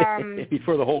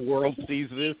before the whole world sees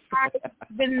this.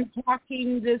 I've been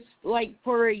talking this like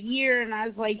for a year, and I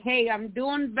was like, hey, I'm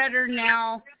doing better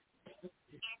now.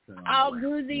 I'll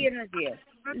do the interview.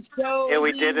 So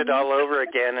we did it all over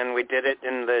again, and we did it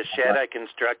in the shed I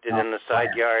constructed in the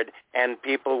side yard, and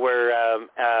people were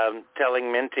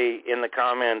telling Minty in the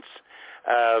comments,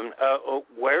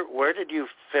 where did you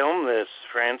film this,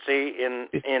 Francie? In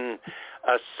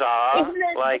a saw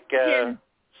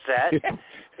set?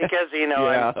 Because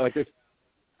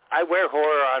I wear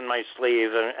horror on my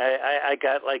sleeve, and I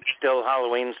got like still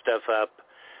Halloween stuff up,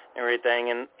 and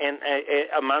everything, and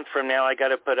a month from now I got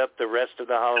to put up the rest of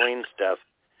the Halloween stuff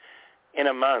in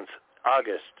a month,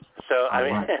 August. So I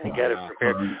mean, you got to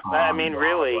prepare. But, I mean,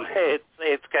 really,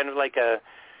 it's kind of like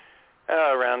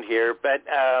around here, but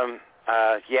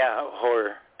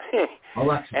horror.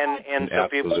 and some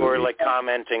people were like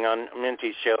commenting on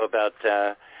Minty's show about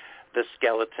the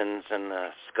skeletons and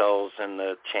the skulls and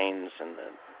the chains and the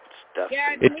stuff.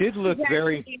 Yeah, it did look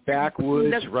very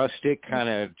backwoods, rustic kind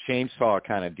of chainsaw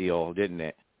kind of deal, didn't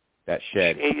it? That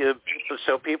shed.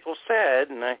 So people said,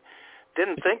 and I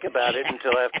didn't think about it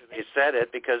until after they said it,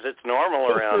 because it's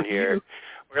normal around here.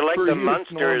 We're like the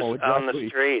monsters on the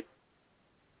street.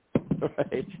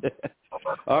 Right.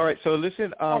 All right. So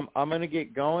listen, I'm going to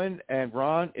get going. And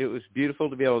Ron, it was beautiful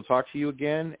to be able to talk to you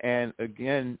again. And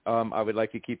again, I would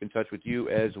like to keep in touch with you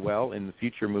as well in the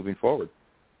future moving forward.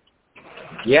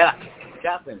 Yeah,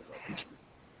 definitely.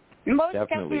 Most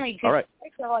definitely. All right.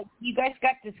 Like, you guys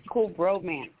got this cool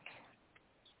bromance.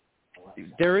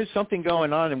 There is something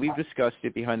going on, and we've discussed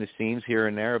it behind the scenes here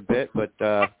and there a bit. But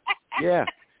yeah,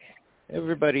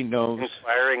 everybody knows.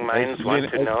 Inspiring minds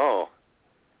want to know.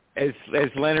 As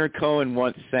Leonard Cohen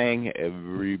once sang,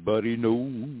 everybody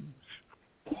knows.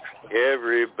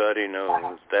 Everybody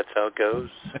knows. That's how it goes.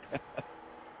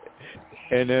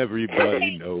 And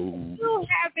everybody knows. You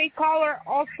have a caller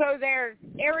also there,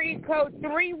 area code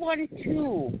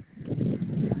 312.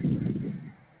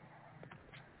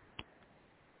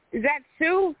 Is that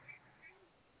Sue?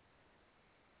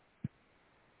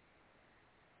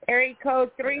 Area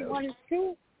code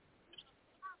 312.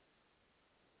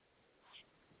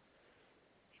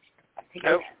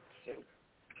 Oh.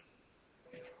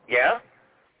 Yeah?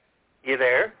 You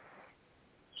there?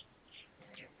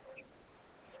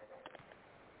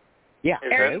 Yeah.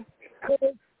 Hello?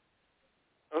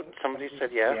 Oh, somebody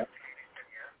said yeah.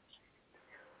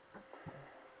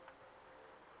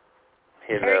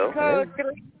 Hello?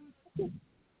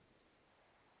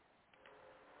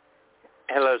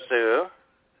 Hello, Sue.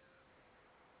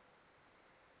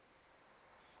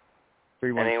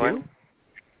 312?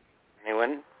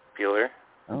 Anyone? Bueller?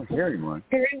 I don't hear anyone.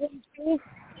 312?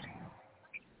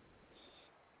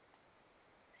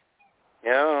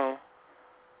 No.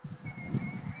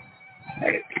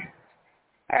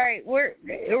 All right,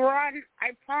 Ron,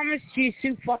 I promised you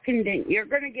Sue fucking Dent. You're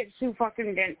going to get Sue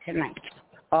fucking Dent tonight.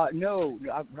 No,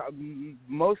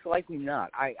 most likely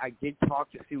not. I did talk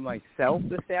to Sue myself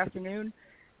this afternoon,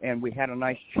 and we had a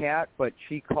nice chat, but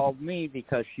she called me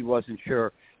because she wasn't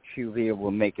sure she would be able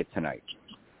to make it tonight.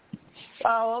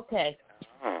 Oh, okay.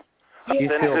 She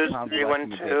still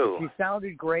convalescing a bit. She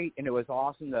sounded great, and it was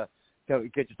awesome to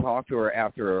get to talk to her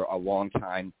after a long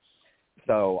time.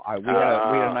 So we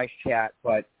had a nice chat,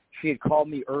 but she had called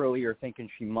me earlier thinking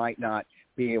she might not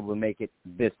be able to make it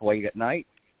this late at night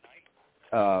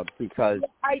because,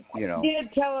 I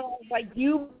did tell her, like,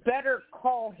 you better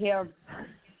call him.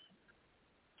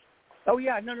 Oh,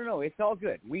 yeah, no, it's all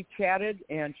good. We chatted,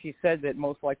 and she said that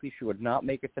most likely she would not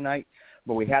make it tonight,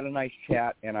 but we had a nice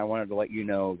chat, and I wanted to let you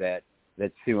know that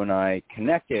Sue and I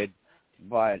connected,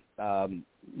 but,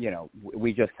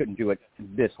 we just couldn't do it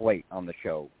this late on the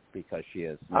show because she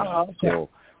is still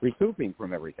recouping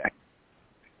from everything.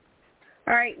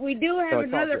 All right, we do have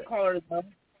another caller, though.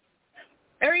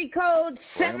 Area code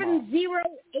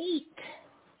 708.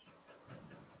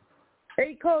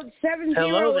 Area code 708.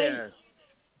 Hello there.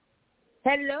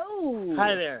 Hello.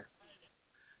 Hi there.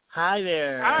 Hi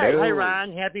there. Hi. Hi,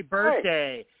 Ron. Happy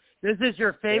birthday. Hi. This is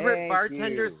your favorite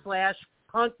bartender /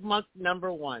 punk monk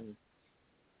number 1.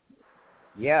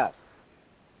 Yes.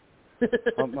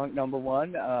 Punk monk number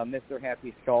 1, Mr.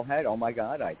 Happy Skullhead. Oh, my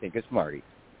God, I think it's Marty.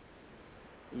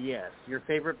 Yes, your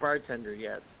favorite bartender,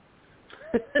 yes.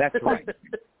 That's right.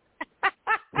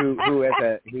 who is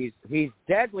he's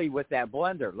deadly with that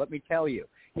blender. Let me tell you,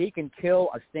 he can kill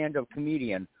a stand-up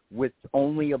comedian with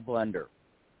only a blender,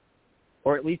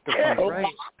 or at least a punch.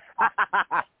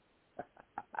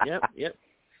 Right. Yep.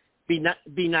 Be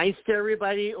nice to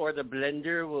everybody, or the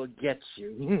blender will get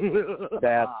you.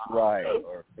 That's right.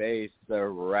 Or face the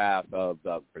wrath of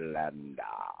the blender.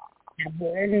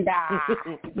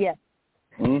 Yes.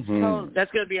 Mm-hmm. Oh, that's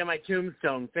going to be on my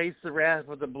tombstone. Face the wrath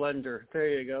of the blender.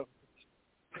 There you go.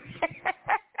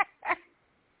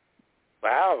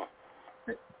 Wow.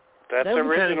 That's that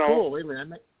original. Kind of cool. Wait a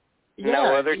minute.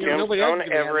 No other tombstone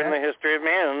ever in the history of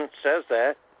man says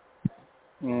that.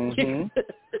 Mm-hmm.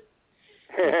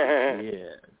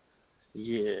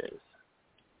 Yes.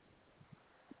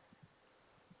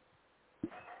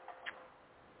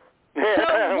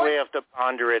 We have to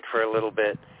ponder it for a little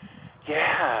bit.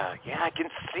 Yeah, I can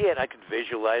see it. I can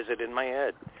visualize it in my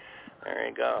head. There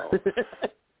you go.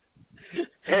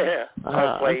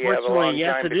 Hopefully you have a long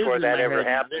time before that ever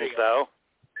happens, though.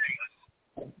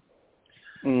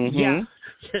 Mm-hmm.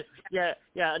 Yeah,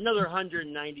 another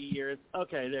 190 years.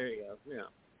 Okay, there you go. Yeah.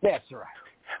 That's right.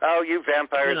 Oh, you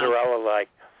vampires are all alike.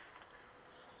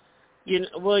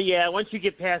 Once you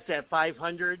get past that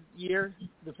 500 year,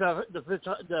 the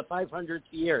 500th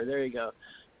year, there you go.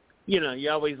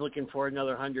 You're always looking for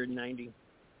another 190.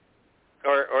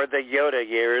 Or the Yoda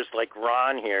years, like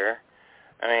Ron here.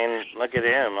 I mean, look at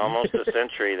him, almost a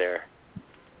century there.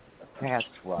 That's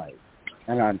right.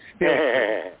 And I'm still...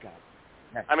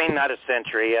 I mean, not a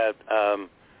century.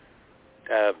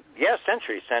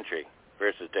 Century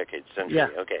versus decade. Century. Yeah.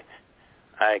 Okay.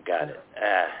 I got it.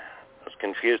 I was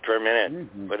confused for a minute.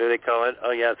 Mm-hmm. What do they call it?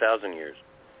 Oh, yeah, 1,000 years.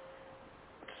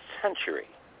 Century.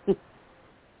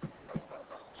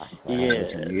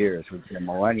 Years with the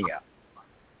millennia.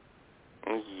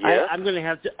 Yes. I'm gonna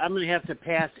have to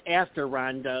pass after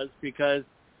Ron does because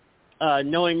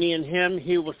knowing me and him,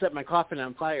 he will set my coffin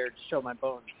on fire to show my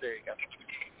bones. There you go.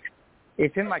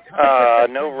 It's in my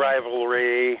coffin. No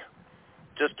rivalry.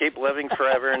 Just keep living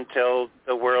forever until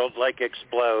the world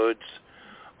explodes,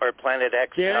 or Planet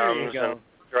X comes and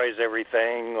destroys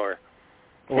everything, or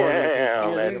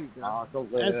that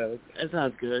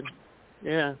sounds good.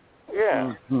 Yeah.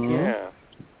 Yeah. Mm-hmm. Yeah.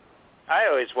 I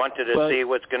always wanted to see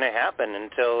what's going to happen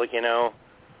until,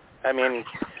 I mean,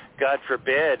 God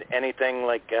forbid anything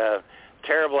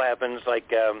terrible happens,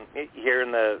 here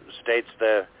in the States,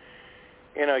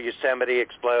 Yosemite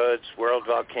explodes, world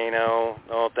volcano,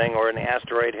 the whole thing, or an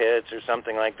asteroid hits or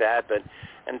something like that. But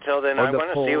until then, I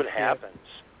want to see what happens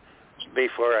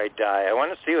before I die. I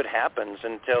want to see what happens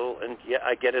until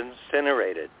I get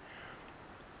incinerated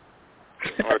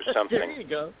or something. There you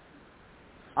go.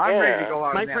 I'm ready to go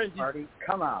out on that party.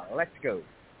 Come on, let's go.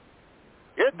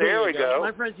 Yeah, there we go.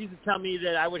 My friends used to tell me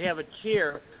that I would have a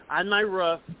chair on my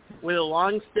roof with a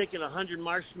long stick and 100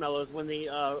 marshmallows when the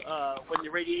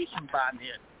radiation bomb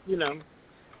hit.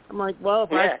 I'm like, well,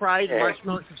 if I fried,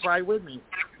 marshmallows should fry with me.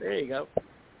 There you go.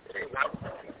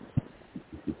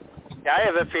 I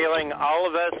have a feeling all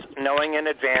of us, knowing in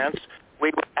advance,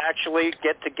 we would actually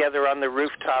get together on the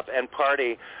rooftop and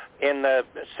party, in the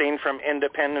scene from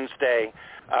Independence Day,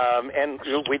 and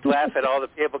we'd laugh at all the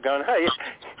people going, "Hey,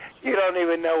 you don't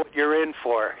even know what you're in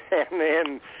for," and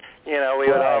then we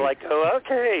would all like, "Oh,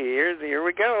 okay, here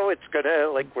we go. It's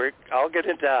gonna we're all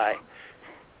gonna die."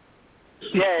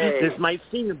 Yay! This might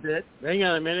seem a bit. Hang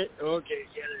on a minute. Okay,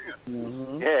 there you go.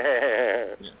 Mm-hmm.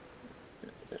 Yeah.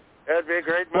 That'd be a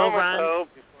great moment, though,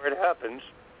 before it happens.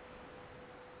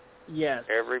 Yes.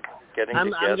 Everybody getting together.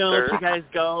 I'm going to let you guys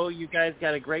go. You guys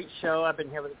got a great show. I've been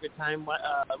having a good time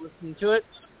listening to it.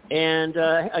 And,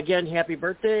 again, happy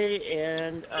birthday,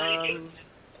 and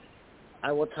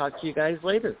I will talk to you guys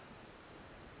later.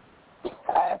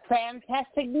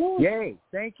 Fantastic news. Yay.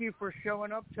 Thank you for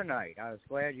showing up tonight. I was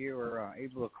glad you were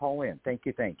able to call in. Thank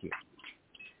you.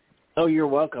 Oh, you're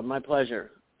welcome. My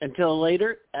pleasure. Until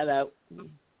later, hello.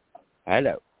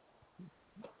 Hello.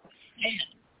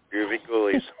 Groovy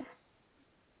Ghoulies.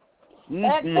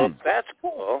 Mm-hmm. Well, that's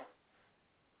cool.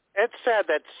 It's sad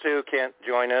that Sue can't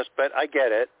join us, but I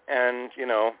get it. And,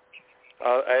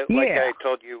 I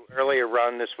told you earlier,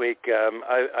 Ron, this week,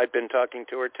 I've been talking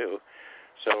to her, too.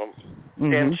 So,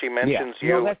 and she mentions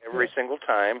you every single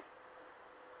time.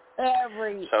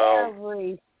 Every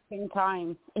single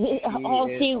time. All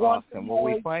she wants awesome. Well,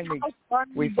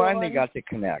 we finally got to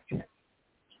connect.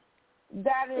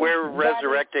 We're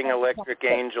resurrecting Electric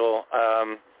Angel,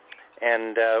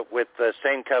 and with the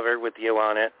same cover with you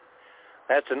on it.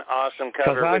 That's an awesome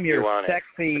cover with you on it.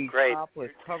 Sexy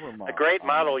topless cover model. A great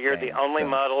model. You're the only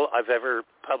model I've ever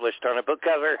published on a book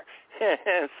cover.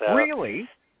 So, really?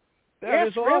 That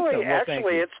is awesome. Really. Well,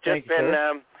 actually, it's just been,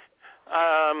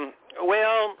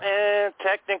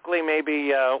 technically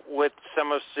maybe with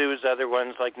some of Sue's other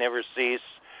ones, like Never Cease.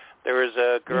 There was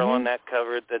a girl on that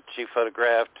cover that she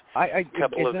photographed. A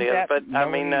couple of the others, but I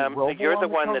mean, you're the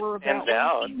one that stands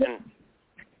out.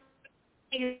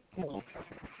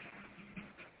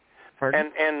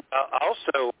 And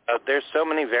also, there's so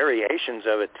many variations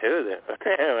of it too that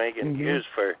we can use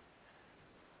for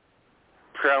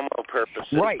promo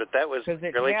purposes. Right. But that was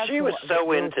really, she was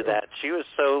so into that. She was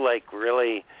so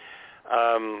really,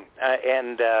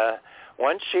 and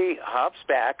once she hops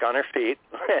back on her feet.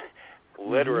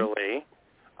 Literally,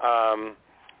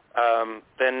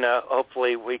 then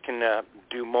hopefully we can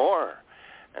do more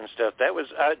and stuff. That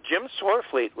was Jim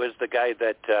Swarfleet was the guy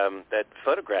that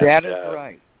photographed. That is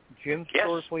right. Jim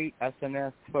Swarfleet,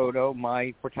 SNS Photo,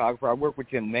 my photographer. I worked with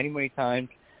Jim many, many times.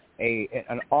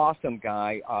 An awesome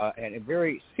guy and a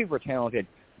very super talented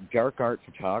dark art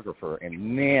photographer. And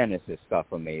man, is his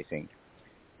stuff amazing.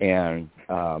 And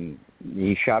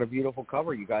he shot a beautiful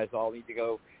cover. You guys all need to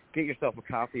go get yourself a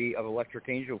copy of Electric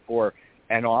Angel for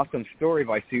an awesome story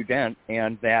by Sue Dent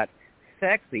and that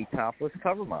sexy topless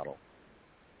cover model.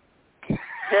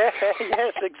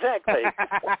 Yes, exactly.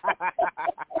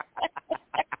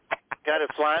 Got to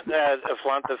flaunt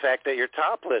the fact that you're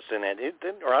topless in it.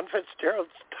 Ron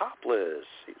Fitzgerald's topless.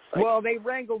 Well, they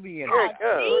wrangled me in it.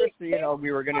 First,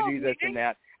 we were going to do this and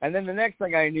that. And then the next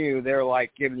thing I knew, they're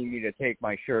giving me to take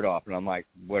my shirt off. And I'm like,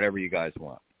 whatever you guys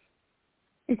want.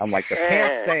 I'm like, the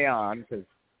pants stay on, because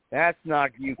that's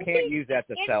not, you can't use that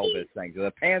to sell this thing. So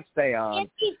the pants stay on,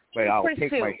 but I'll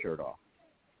take my shirt off.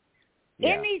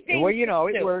 Yeah. Well,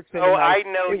 it works. I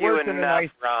know you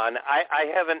enough, Ron.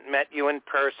 I haven't met you in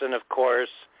person, of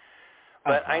course,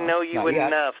 but I know you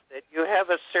enough that you have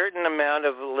a certain amount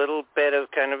of a little bit of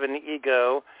kind of an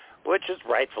ego, which is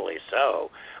rightfully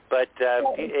so. But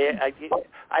I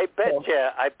bet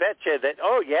you that.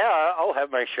 Oh yeah, I'll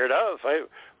have my shirt off.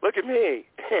 Look at me.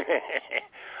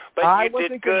 But I you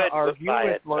wasn't did good going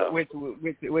to argue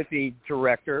with the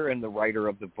director and the writer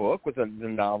of the book, with the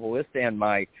novelist and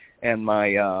my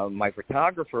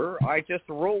photographer. I just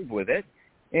rolled with it,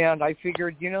 and I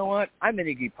figured, you know what? I'm an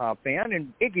Iggy Pop fan,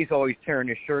 and Iggy's always tearing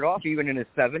his shirt off, even in his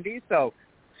 70s. So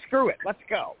screw it, let's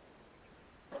go.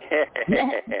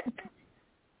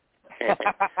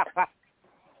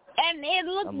 And it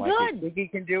looks good. If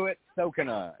Iggy can do it, so can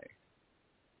I.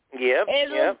 Yep.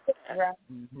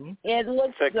 It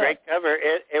looks it's a great cover.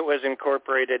 It was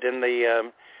incorporated in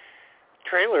the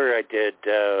trailer I did.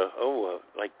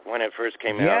 Like when it first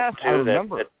came out. Yes, too. I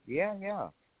remember. Yeah.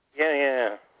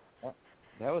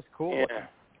 That was cool. Yeah.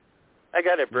 I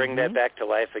got to bring that back to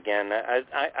life again.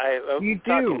 You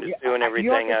talking do. to Sue and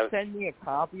everything. You have to send me a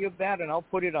copy of that, and I'll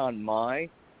put it on my.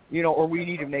 Or we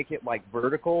need to make it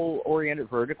oriented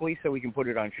vertically, so we can put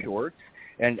it on shorts.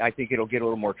 And I think it'll get a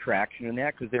little more traction in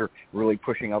that, because they're really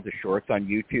pushing out the shorts on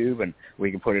YouTube, and we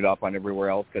can put it up on everywhere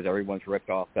else because everyone's ripped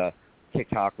off the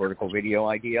TikTok vertical video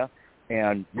idea.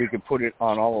 and we could put it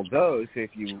on all of those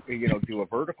if you do a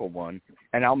vertical one,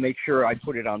 and I'll make sure I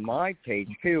put it on my page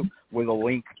too with a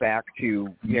link back to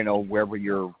wherever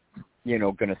you're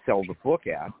going to sell the book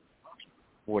at,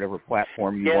 whatever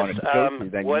platform you want it to go to.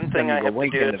 Then one you thing send me I the have to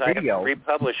link do in is the I have video. to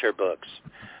republish her books,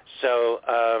 so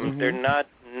they're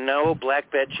no Black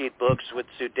Bedsheet books with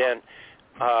Sue Dent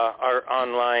are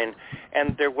online,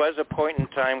 and there was a point in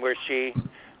time where she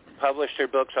published her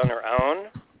books on her own,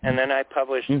 and then I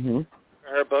published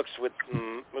her books with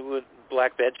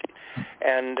Black Bedsheet,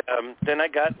 and then I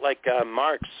got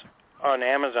marks on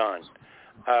Amazon.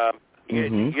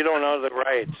 You don't know the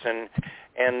rights, and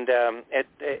it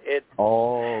it's a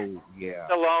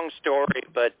long story,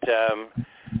 but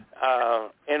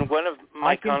in one of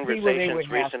my conversations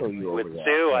recently with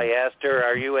Sue, I asked her,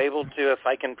 "Are you able to, if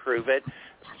I can prove it,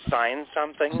 sign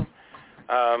something?"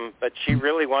 But she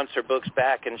really wants her books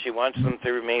back, and she wants them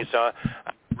through me. So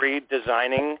I'm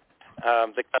redesigning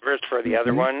the covers for the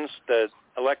other ones. The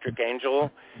Electric Angel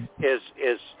is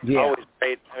always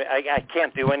great. I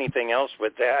can't do anything else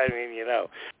with that. I mean,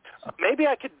 maybe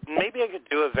I could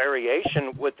do a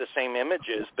variation with the same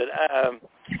images, but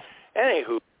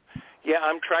anywho, yeah,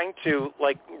 I'm trying to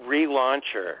relaunch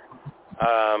her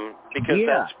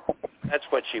because that's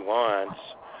what she wants.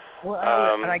 Well,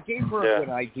 and I gave her a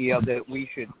good idea that we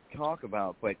should talk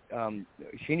about, but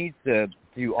she needs to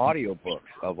do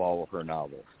audiobooks of all of her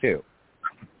novels too.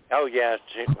 Oh yeah,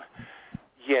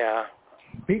 yeah.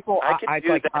 People, I can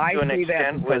do that to an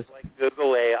extent with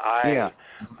Google AI. Yeah.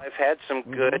 I've had some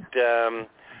good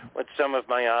with some of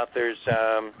my authors,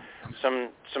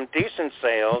 some decent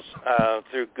sales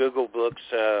through Google Books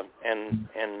and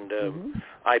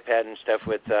iPad and stuff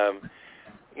with the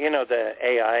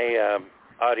AI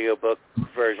audiobook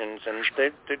versions, and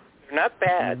they're not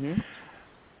bad.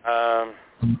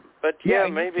 But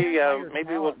maybe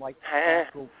we'll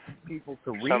people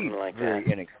to read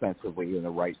very inexpensively in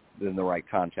the right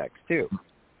context too.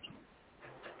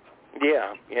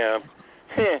 Yeah.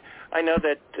 I know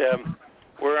that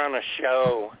we're on a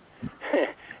show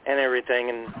and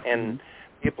everything, and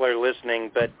people are listening,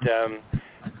 but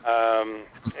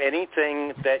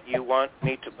anything that you want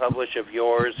me to publish of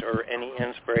yours or any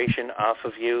inspiration off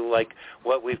of you, like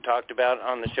what we've talked about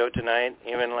on the show tonight,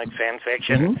 even like fan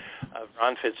fiction of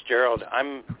Ron Fitzgerald,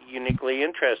 I'm uniquely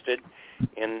interested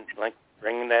in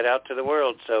bringing that out to the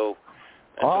world. So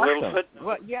that's a little foot.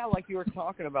 Well, yeah, like you were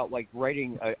talking about,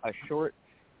 writing a short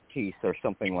piece or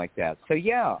something like that. So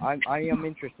yeah, I am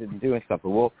interested in doing stuff.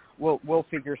 But we'll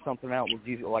figure something out. We'll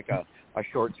do a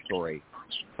short story,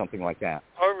 something like that,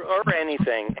 or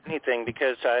anything,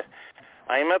 because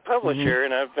I am a publisher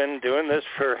and I've been doing this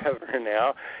forever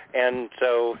now, and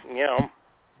so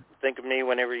think of me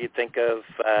whenever you think of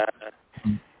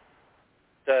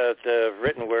the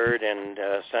written word and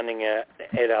sending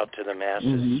it out to the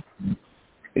masses.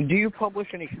 Do you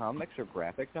publish any comics or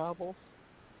graphic novels?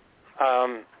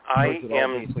 I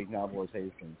am basically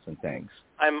novelizations and things.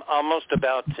 I'm almost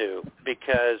about to,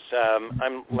 because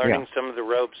I'm learning some of the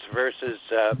ropes versus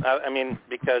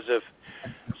because of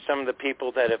some of the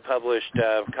people that have published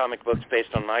comic books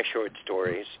based on my short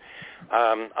stories.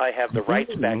 I have the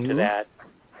rights back to that,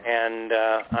 and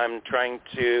I'm trying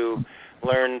to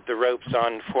learn the ropes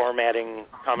on formatting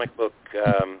comic book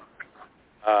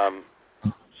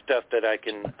stuff that I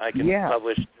can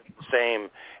publish the same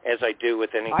as I do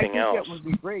with anything else. I think that would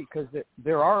be great, because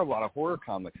there are a lot of horror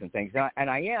comics and things. And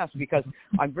I ask because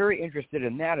I'm very interested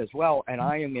in that as well, and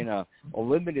I am in a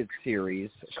limited series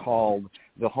called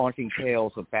The Haunting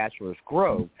Tales of Bachelor's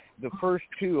Grove. The first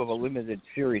 2 of a limited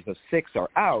series of 6 are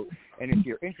out, and if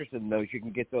you're interested in those, you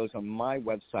can get those on my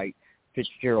website,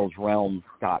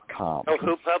 Fitzgerald'sRealm.com. Oh,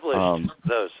 who published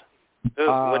those?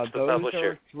 What's the publisher? Those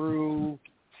are through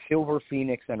Silver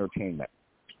Phoenix Entertainment.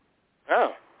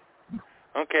 Oh,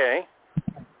 okay.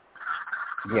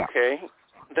 Yeah. Okay.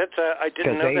 That's I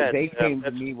didn't know that. They came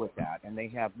to me with that, and they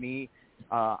have me.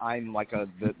 I'm like a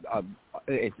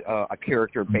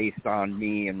character based on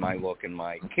me and my look and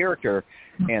my character,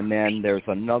 and then there's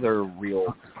another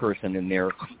real person in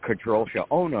there, Kadrolsha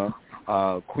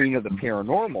Ona, Queen of the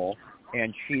Paranormal,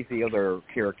 and she's the other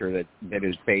character that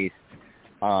is based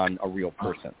on a real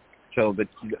person. So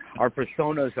our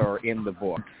personas are in the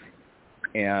books,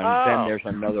 and then there's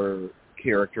another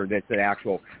character that's an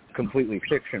actual completely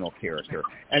fictional character.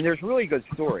 And there's really good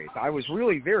stories. I was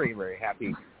really very, very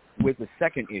happy with the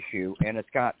second issue, and it's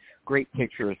got great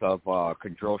pictures of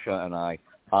Kadrolsha and I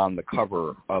on the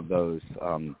cover of those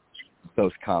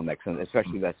comics, and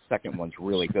especially that second one's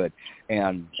really good.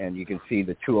 And you can see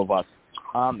the 2 of us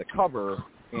on the cover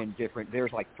in different.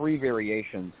 There's 3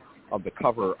 variations of the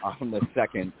cover on the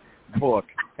second book,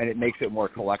 and it makes it more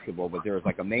collectible. But there's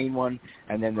like a main one,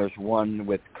 and then there's one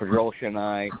with Kadrolsha and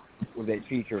I that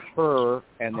features her,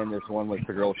 and then there's one with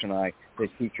Kadrolsha and I that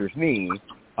features me.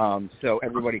 So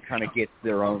everybody kind of gets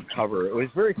their own cover. It was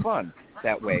very fun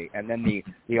that way. And then the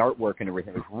artwork and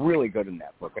everything was really good in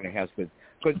that book, and it has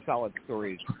good solid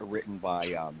stories written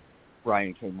by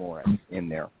Brian K. Morris in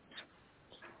there.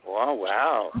 Oh,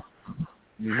 wow.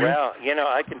 Mm-hmm. Well,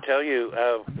 I can tell you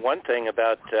one thing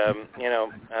about,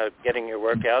 getting your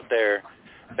work out there.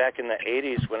 Back in the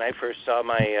 80s, when I first saw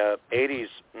my 80s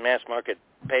mass market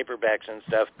paperbacks and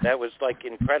stuff, that was, like,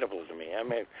 incredible to me. I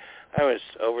mean, I was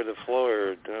over the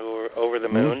floor, or over the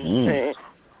moon. Mm-hmm.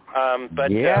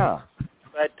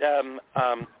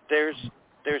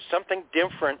 There's something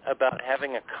different about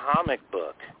having a comic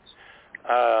book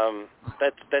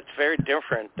that's very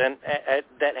different than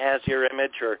that has your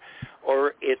image,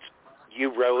 or it's you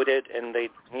wrote it and they,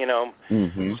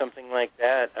 mm-hmm. something like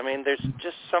that. I mean, there's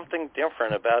just something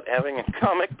different about having a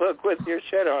comic book with your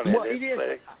shit on it. Well, it is.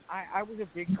 Like, I was a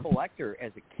big collector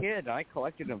as a kid. I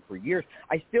collected them for years.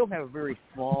 I still have a very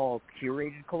small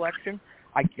curated collection.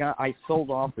 I sold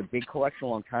off the big collection a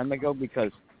long time ago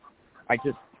because I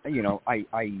just, I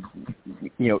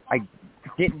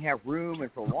didn't have room,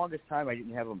 and for the longest time I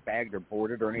didn't have them bagged or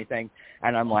boarded or anything.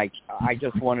 And I'm like, I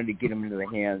just wanted to get them into the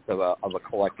hands of a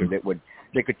collector that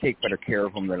could take better care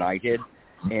of them than I did.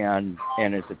 And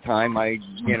at the time I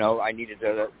needed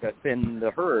to thin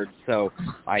the herd, so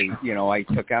I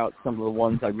took out some of the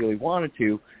ones I really wanted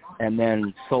to, and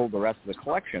then sold the rest of the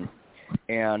collection.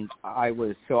 And I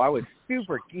was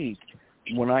super geeked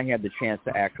when I had the chance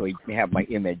to actually have my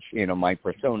image, my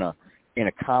persona in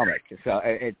a comic. So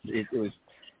I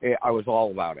was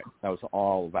all about it. I was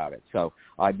all about it. So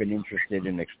I've been interested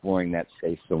in exploring that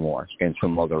space some more and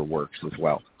some other works as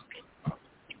well.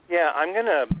 Yeah, I'm going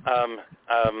to,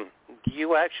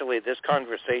 this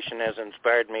conversation has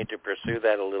inspired me to pursue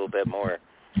that a little bit more.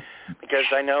 Because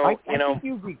I know,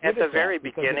 at the very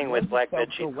beginning with Black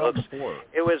Bedsheet Books,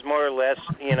 it was more or less,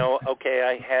 okay,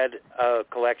 I had a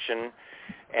collection,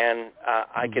 and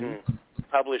I can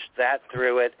publish that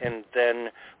through it and then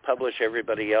publish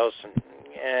everybody else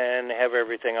and have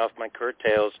everything off my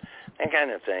curtails, that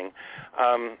kind of thing.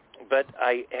 But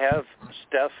I have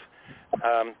stuff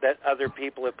that other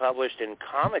people have published in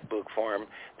comic book form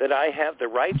that I have the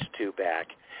rights to back.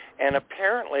 And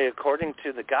apparently, according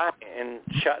to the guy in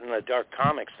Shot in the Dark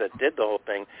Comics that did the whole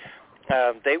thing,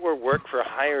 they were work for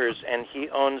hires, and he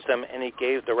owns them, and he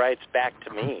gave the rights back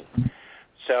to me.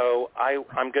 So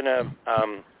I'm going to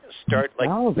start,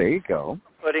 there you go,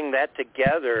 putting that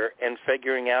together and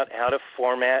figuring out how to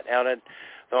format out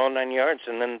the whole 9 yards,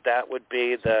 and then that would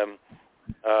be the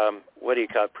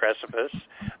precipice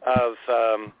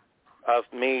of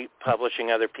me publishing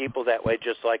other people that way,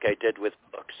 just like I did with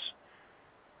books.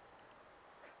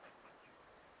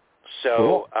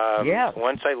 So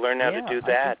once I learn how to do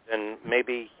that, then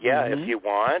maybe, if you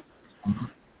want.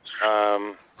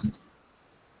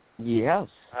 Yes.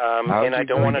 And I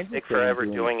don't want to take forever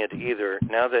doing it either.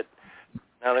 Now that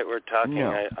we're talking,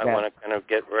 I want to kind of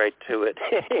get right to it.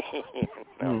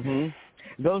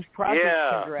 Those projects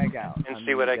can drag out. And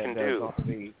see what I can do.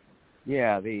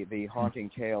 The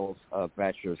Haunting Tales of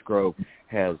Bachelor's Grove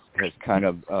has kind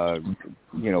of,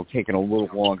 taken a little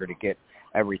longer to get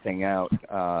everything out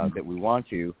that we want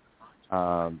to,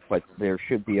 but there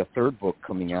should be a third book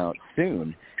coming out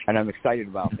soon, and I'm excited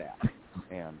about that.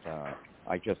 And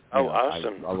I just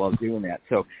awesome! I love doing that.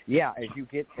 So as you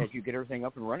get everything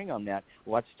up and running on that,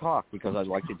 let's talk, because I'd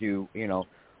like to do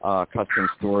custom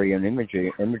story and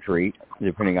imagery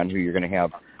depending on who you're going to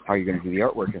have, how you're going to do the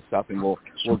artwork and stuff, and we'll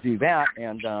do that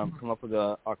and come up with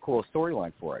a cool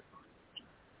storyline for it.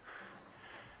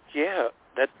 Yeah,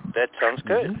 that sounds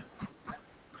good.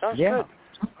 Sounds good.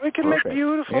 We can make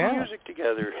beautiful music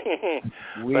together.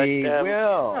 We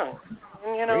will.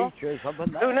 Who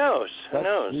knows? Who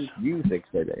knows? Music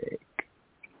today.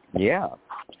 Yeah,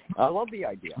 I love the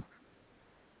idea.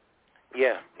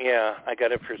 Yeah. I got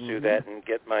to pursue that and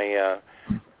get my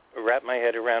wrap my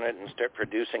head around it and start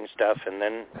producing stuff. And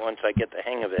then once I get the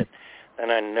hang of it, then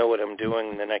I know what I'm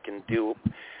doing. Then I can do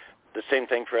the same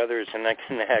thing for others, and I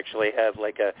can actually have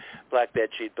like a Black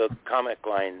Bedsheet Book comic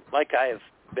line, like I have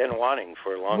been wanting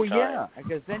for a long time. Well,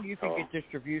 because then you can get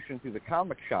distribution through the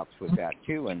comic shops with that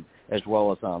too, and as well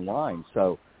as online.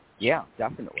 So,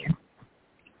 definitely.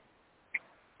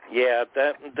 Yeah,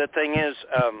 the thing is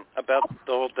about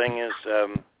the whole thing is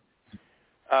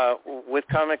with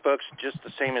comic books, just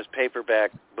the same as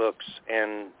paperback books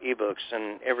and ebooks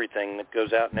and everything that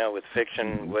goes out now with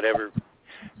fiction, whatever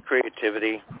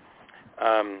creativity.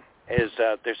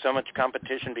 there's so much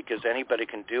competition because anybody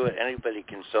can do it. Anybody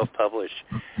can self-publish.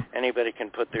 Anybody can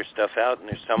put their stuff out, and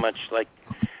there's so much, like,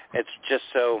 it's just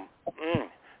so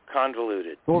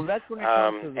convoluted. Well, that's when it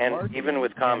comes to the and marketing, even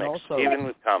with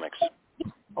comics.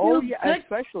 Oh, yeah,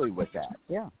 especially with that,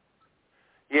 yeah.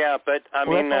 Yeah, but, I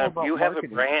mean, you have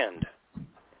marketing. a brand.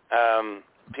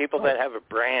 People that have a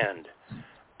brand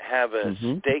have a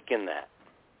stake in that,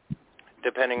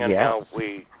 depending on how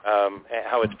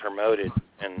it's promoted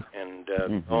and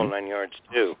whole 9 yards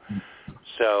too.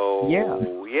 So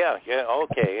yeah,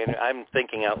 okay. And I'm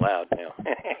thinking out loud now.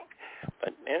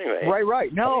 But anyway,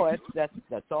 right. No,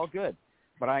 that's all good.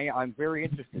 But I'm very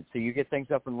interested. So you get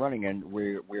things up and running, and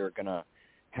we're gonna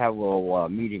have a little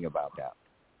meeting about that.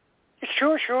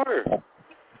 Sure.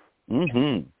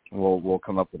 We'll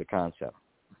come up with a concept.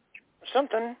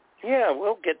 Something. Yeah,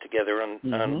 we'll get together on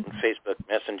Facebook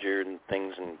Messenger and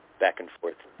things and back and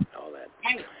forth and all that.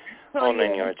 Whole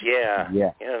 9 yards. Yeah,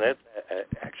 that's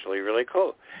actually really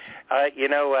cool.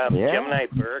 Gemini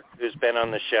Burke, who's been on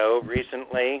the show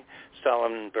recently,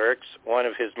 Solomon Burke's one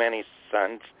of his many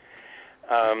sons.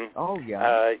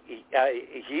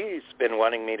 He's been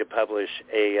wanting me to publish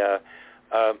a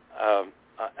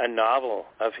novel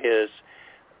of his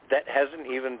that hasn't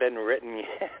even been written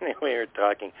yet. We were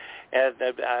talking, and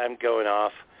I'm going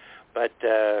off, but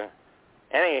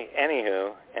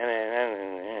anywho,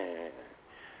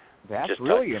 that's just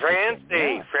really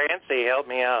interesting. Francie, help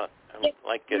me out. I'm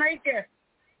like right there.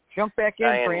 Jump back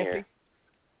in, Francie.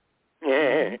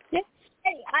 Yeah.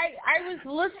 Hey, I was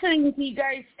listening to you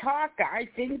guys talk. I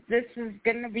think this is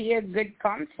going to be a good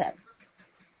concept.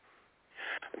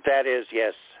 That is,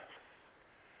 yes.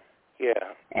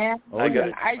 Yeah. And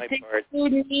I think you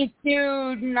need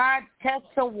to not test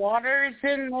the waters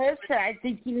in this. I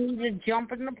think you need to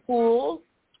jump in the pool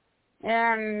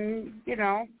and, do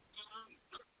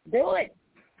it.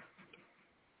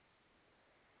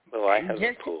 Well, I have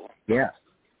a pool. Yeah.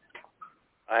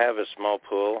 I have a small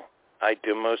pool. I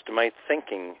do most of my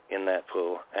thinking in that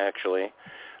pool, actually.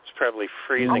 It's probably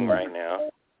freezing right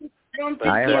now. But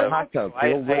I have a hot tub.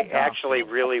 I actually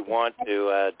really want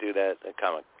to do that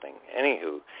comic thing.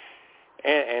 Anywho.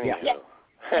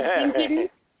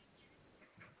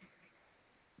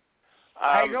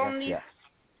 I don't need...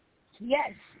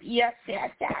 Yes.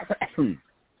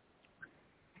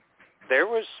 There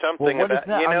was something well, about,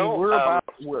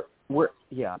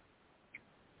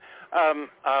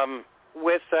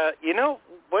 with,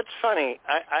 what's funny,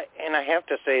 I have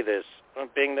to say this,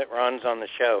 being that Ron's on the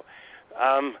show,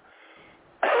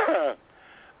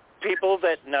 people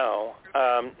that know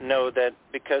that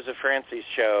because of Francie's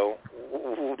show,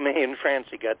 me and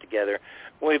Francie got together.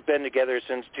 We've been together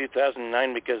since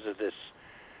 2009 because of this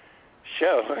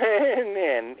show,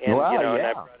 and I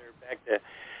brought her back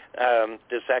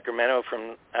to Sacramento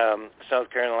from South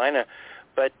Carolina.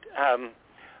 But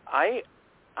I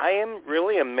am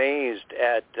really amazed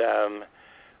at the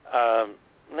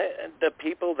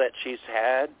people that she's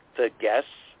had, the guests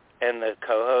and the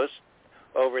co-hosts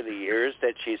over the years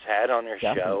that she's had on her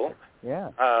show.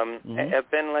 Have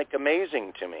been like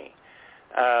amazing to me.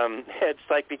 It's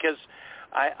like, because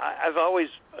I've always,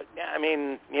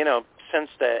 since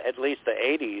at least the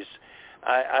 80s,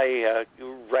 I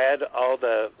read all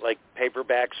the like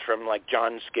paperbacks from like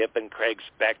John Skipp and Craig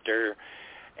Spector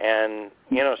and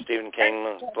Stephen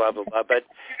King, blah blah blah. But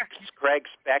Craig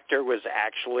Spector was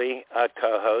actually a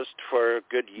co-host for a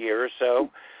good year or so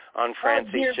on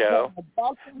Francie's show,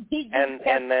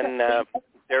 and then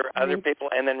there are other people,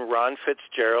 and then Ron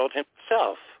Fitzgerald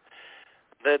himself,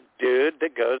 the dude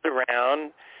that goes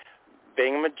around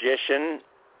being a magician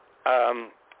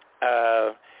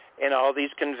in all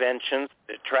these conventions,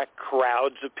 attract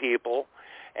crowds of people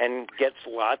and gets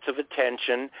lots of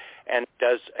attention and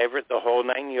does the whole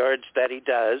 9 yards that he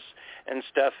does and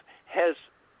stuff, has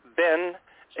been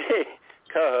a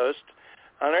co-host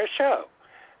on our show.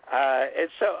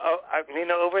 It's so,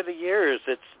 over the years,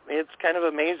 it's kind of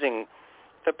amazing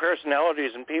the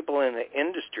personalities and people in the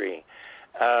industry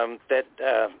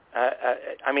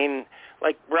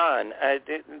like Ron.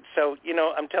 So,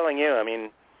 I'm telling you,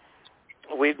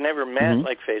 we've never met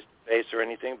like face to face or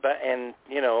anything, but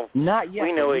not yet,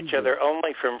 we know each other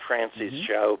only from Francie's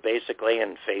show, basically,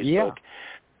 and Facebook.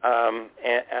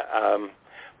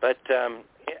 But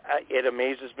it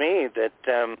amazes me that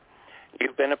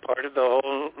you've been a part of the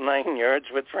whole 9 yards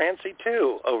with Francie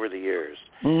too over the years.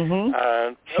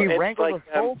 She wrangled us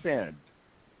both in.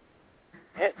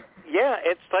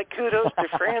 It's like kudos to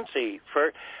Francie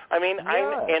for.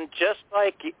 And just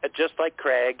like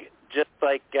Craig, just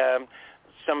like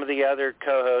some of the other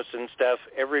co-hosts and stuff,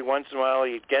 every once in a while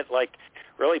you'd get like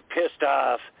really pissed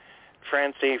off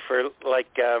Francie for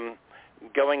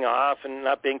going off and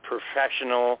not being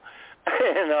professional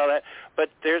and all that. But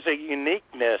there's a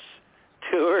uniqueness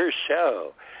to her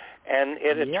show, and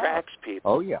it attracts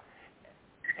people. Oh yeah.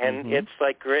 And it's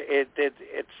like I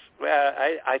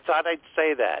thought I'd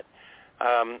say that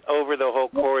over the whole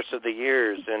course of the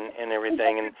years and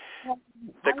everything. And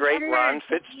the great Ron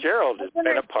Fitzgerald has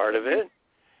been a part of it,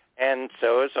 and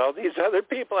so has all these other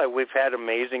people. We've had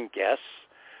amazing guests.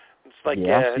 It's like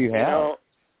you know,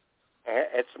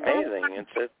 it's amazing. I'm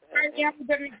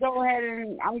going to go ahead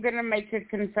and I'm going to make a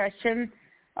confession.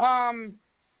 I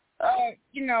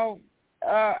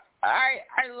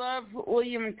love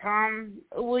William and Tom.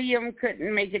 William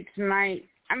couldn't make it tonight.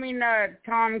 I mean,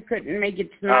 Tom couldn't make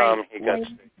it tonight. He got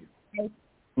sick.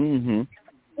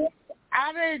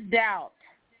 Out of doubt,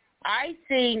 I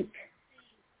think,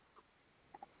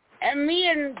 and me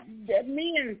and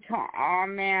Tom. Oh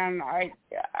man,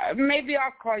 maybe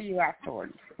I'll call you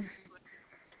afterwards.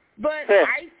 But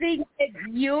I think that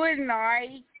you and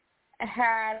I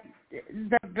had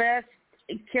the best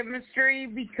chemistry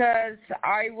because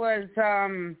I was,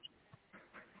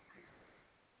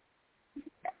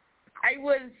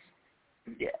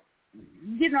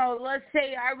 let's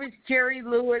say I was Jerry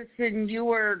Lewis and you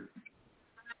were,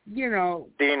 Dean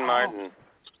Martin. Dean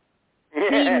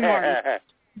Martin.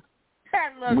 I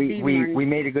love Dean Martin. We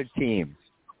made a good team.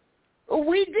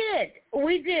 We did.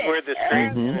 We're the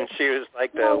strength, and she was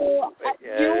like the.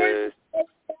 You were the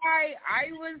guy.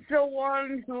 I was the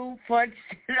one who fudged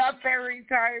it up every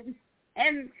time,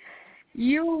 and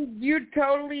you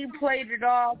totally played it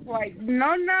off like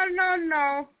no.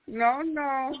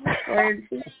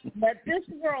 Let this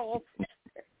roll.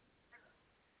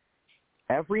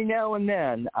 Every now and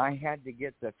then, I had to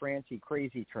get the Francie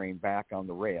Crazy Train back on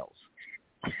the rails.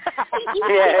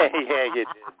 yeah, you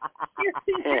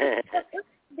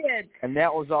did. And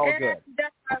that was all good.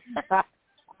 I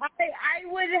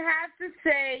would have to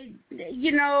say,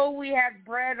 we had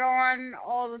Brett on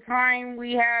all the time.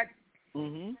 We had,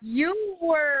 you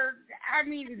were,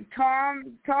 Tom's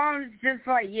just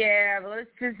like, yeah, let's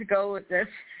just go with this.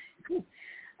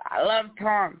 I love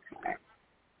Tom.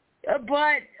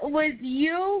 But with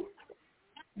you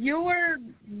were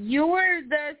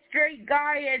the straight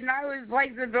guy, and I was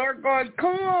like the dork going,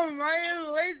 come on,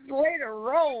 man, let's let it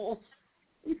roll.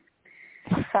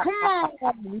 Come on.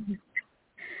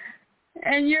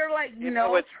 And you're like,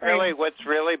 no. What's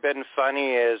really been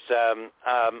funny is I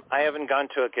haven't gone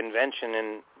to a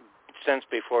convention since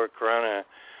before Corona,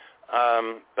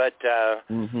 but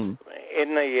in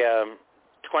the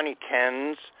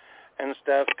 2010s and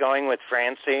stuff, going with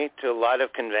Francie to a lot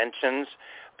of conventions,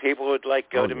 people would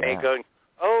go to me going,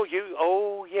 oh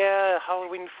yeah,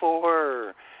 Halloween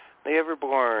 4, The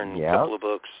Everborn, couple of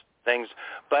books, things,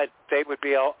 but they would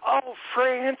be all, oh,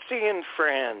 Francie and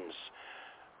friends.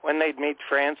 When they'd meet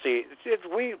Francie,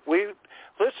 we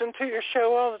listen to your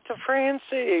show all to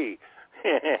Francie.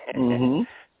 And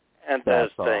those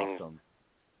things. Awesome.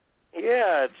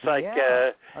 Yeah, it's like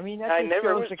I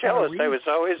never was jealous. I was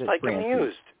always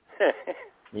amused.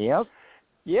 Yep.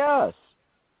 Yes.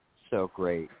 So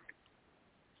great.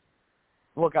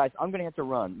 Well, guys, I'm going to have to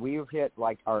run. We've hit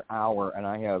our hour, and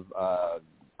I have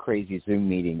crazy Zoom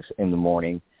meetings in the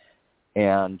morning.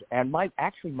 And my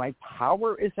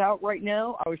power is out right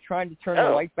now. I was trying to turn the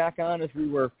light back on as we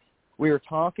were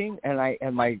talking, and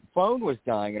my phone was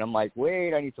dying, and I'm like,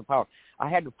 wait, I need some power. I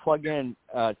had to plug in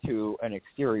to an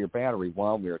exterior battery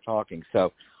while we were talking,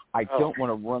 so I don't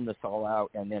want to run this all out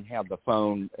and then have the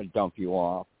phone dump you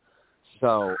off.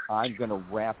 So I'm going to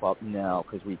wrap up now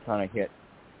because we kind of hit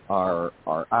our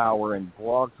hour. And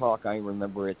Blog Talk, I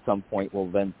remember at some point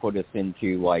will then put us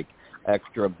into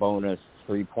extra bonus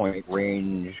 3-point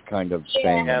range kind of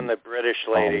thing. And the British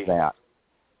lady. All of that.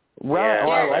 Right.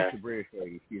 I like the British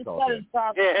lady. She's all good.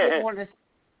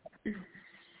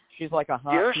 She's like a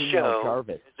hot female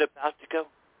Jarvis. Is about to go.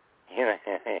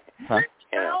 Huh?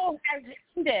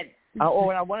 Oh,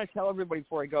 and I want to tell everybody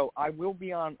before I go, I will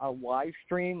be on a live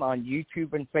stream on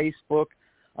YouTube and Facebook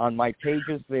on my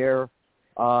pages there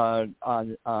on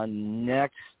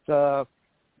next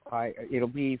it'll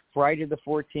be Friday the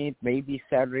 14th, maybe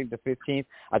Saturday the 15th.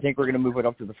 I think we're going to move it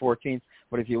up to the 14th.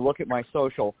 But if you look at my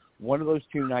social, one of those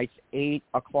 2 nights, 8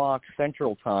 o'clock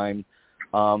Central Time,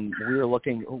 we're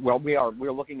looking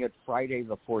at Friday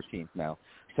the 14th now.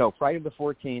 So Friday the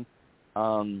 14th,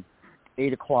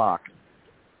 8 o'clock,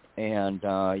 and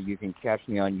you can catch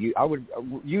me on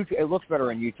YouTube. It looks better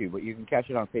on YouTube, but you can catch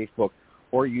it on Facebook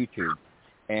or YouTube.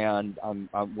 And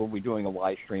we'll be doing a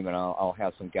live stream, and I'll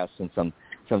have some guests and some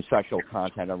special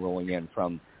content I'm rolling in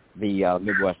from the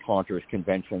Midwest Haunters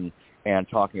Convention and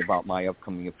talking about my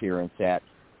upcoming appearance at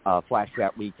Flash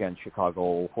That Weekend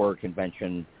Chicago Horror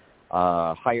Convention,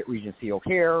 Hyatt Regency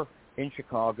O'Hare in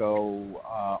Chicago,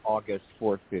 August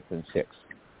 4th, 5th, and 6th.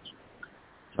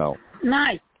 So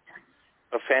nice.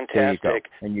 Oh, fantastic.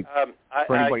 You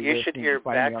should hear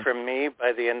back from me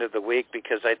by the end of the week,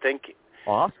 because I think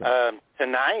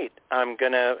tonight I'm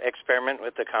going to experiment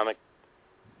with the comic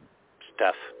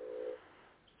stuff.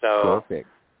 So, perfect.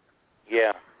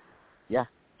 Yeah. Yeah.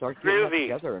 Start getting that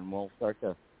together, and we'll start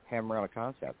to hammer out a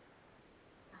concept.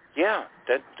 Yeah,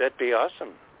 that'd be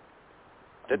awesome.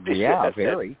 That'd be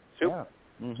very. Super.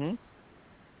 Yeah. Mm-hmm.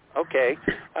 Okay.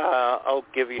 I'll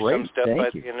give you some stuff by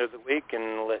the end of the week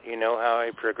and let you know how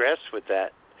I progress with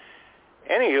that.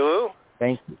 Anywho,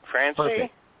 thank you, Francie.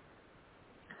 Perfect.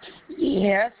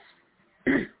 Yes.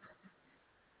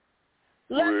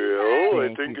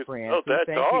 I think it's about that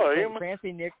time.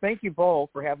 Francie, Nick, thank you both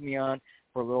for having me on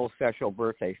for a little special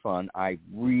birthday fun. I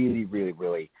really, really,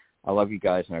 really, I love you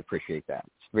guys, and I appreciate that.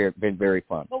 It's been very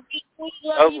fun. Well, we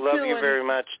love you very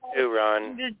much too,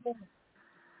 Ron.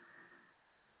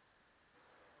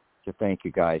 So thank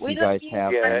you guys. You guys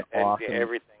have an awesome...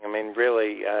 everything. I mean,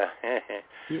 really,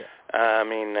 I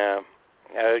mean,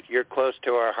 you're close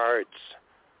to our hearts.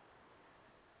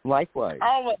 Likewise.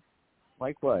 Always.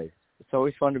 Likewise. It's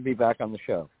always fun to be back on the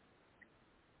show.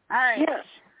 All right. Yes.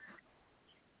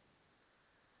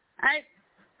 All right.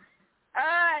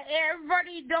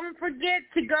 Everybody, don't forget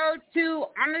to go to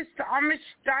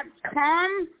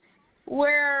honestamish.com,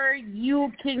 where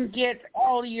you can get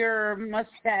all your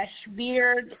mustache,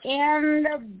 beard, and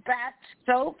bath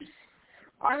soaps.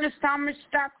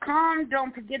 honestamish.com.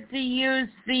 Don't forget to use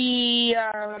the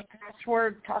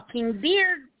password Talking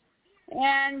Beard,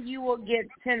 and you will get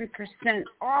 10%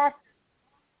 off.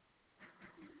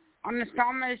 Honest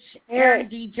Amish, Aaron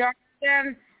D.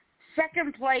 Johnson,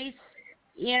 second place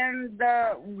in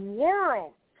the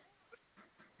world.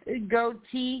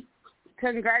 Goatee.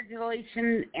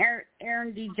 Congratulations,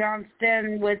 Aaron D.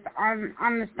 Johnston with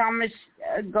Honest Amish.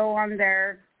 Go on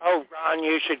there. Oh, Ron,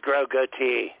 you should grow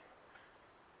goatee.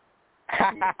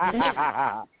 I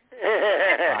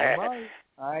might.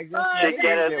 I just should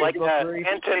get it like a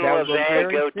Anton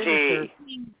LaVey goatee.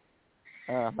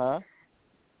 Uh-huh.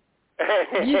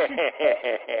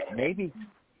 Maybe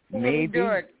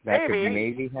that could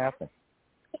maybe happen.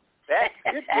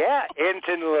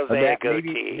 Anton LaVey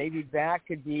goatee. Maybe that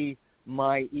could be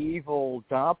my evil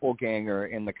doppelganger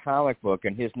in the comic book,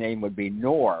 and his name would be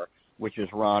Nor, which is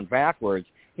Ron backwards.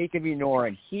 He could be Nor,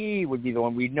 and he would be the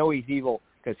one. We'd know he's evil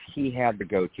because he had the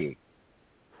goatee.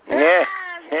 Yeah.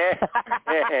 There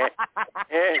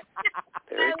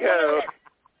we go.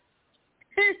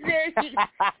 Now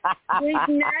you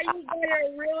got a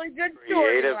really good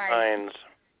story. Creative minds.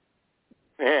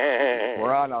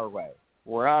 We're on our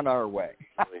way.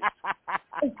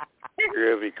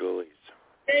 Groovy coolies.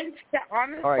 Thanks to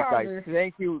Honest All right, Father. guys.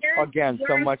 Thank you again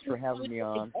so much for having me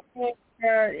on.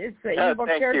 It's the evil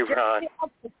thank you, Ron.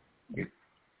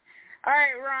 All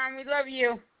right, Ron, we love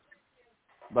you.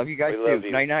 Love you guys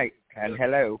too. Night-night. And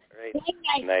hello. Right.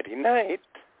 Nighty-night.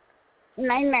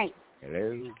 Night-night.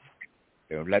 Hello.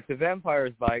 Don't let the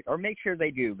vampires bite, or make sure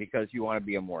they do, because you want to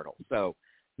be immortal. So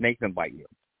make them bite you.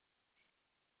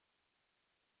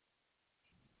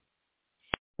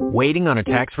 Waiting on a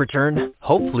tax return?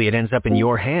 Hopefully it ends up in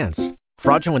your hands.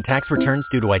 Fraudulent tax returns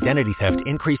due to identity theft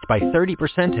increased by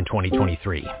 30% in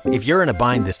 2023. If you're in a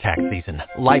bind this tax season,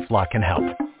 LifeLock can help.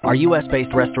 Our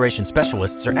U.S.-based restoration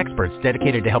specialists are experts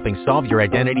dedicated to helping solve your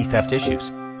identity theft issues.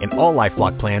 And all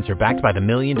LifeLock plans are backed by the $1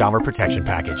 Million Protection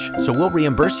Package. So we'll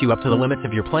reimburse you up to the limits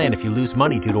of your plan if you lose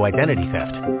money due to identity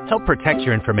theft. Help protect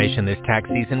your information this tax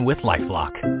season with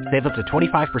LifeLock. Save up to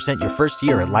 25% your first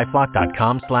year at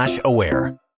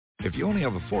LifeLock.com/aware. If you only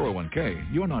have a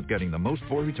 401k, you're not getting the most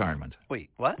for retirement.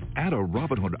 Wait, what? Add a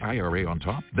Robinhood IRA on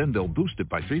top, then they'll boost it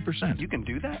by 3%. You can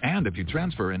do that? And if you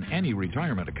transfer in any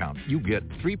retirement account, you get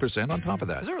 3% on top of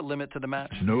that. Is there a limit to the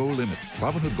match? No limit.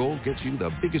 Robinhood Gold gets you the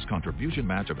biggest contribution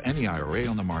match of any IRA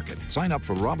on the market. Sign up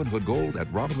for Robinhood Gold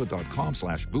at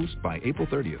Robinhood.com/boost by April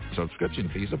 30th. Subscription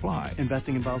fees apply.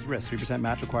 Investing involves risk. 3%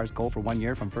 match requires gold for 1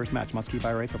 year from first match. Must keep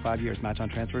IRA for 5 years. Match on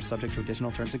transfers subject to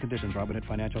additional terms and conditions. Robinhood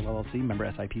Financial LLC, member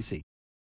SIPC.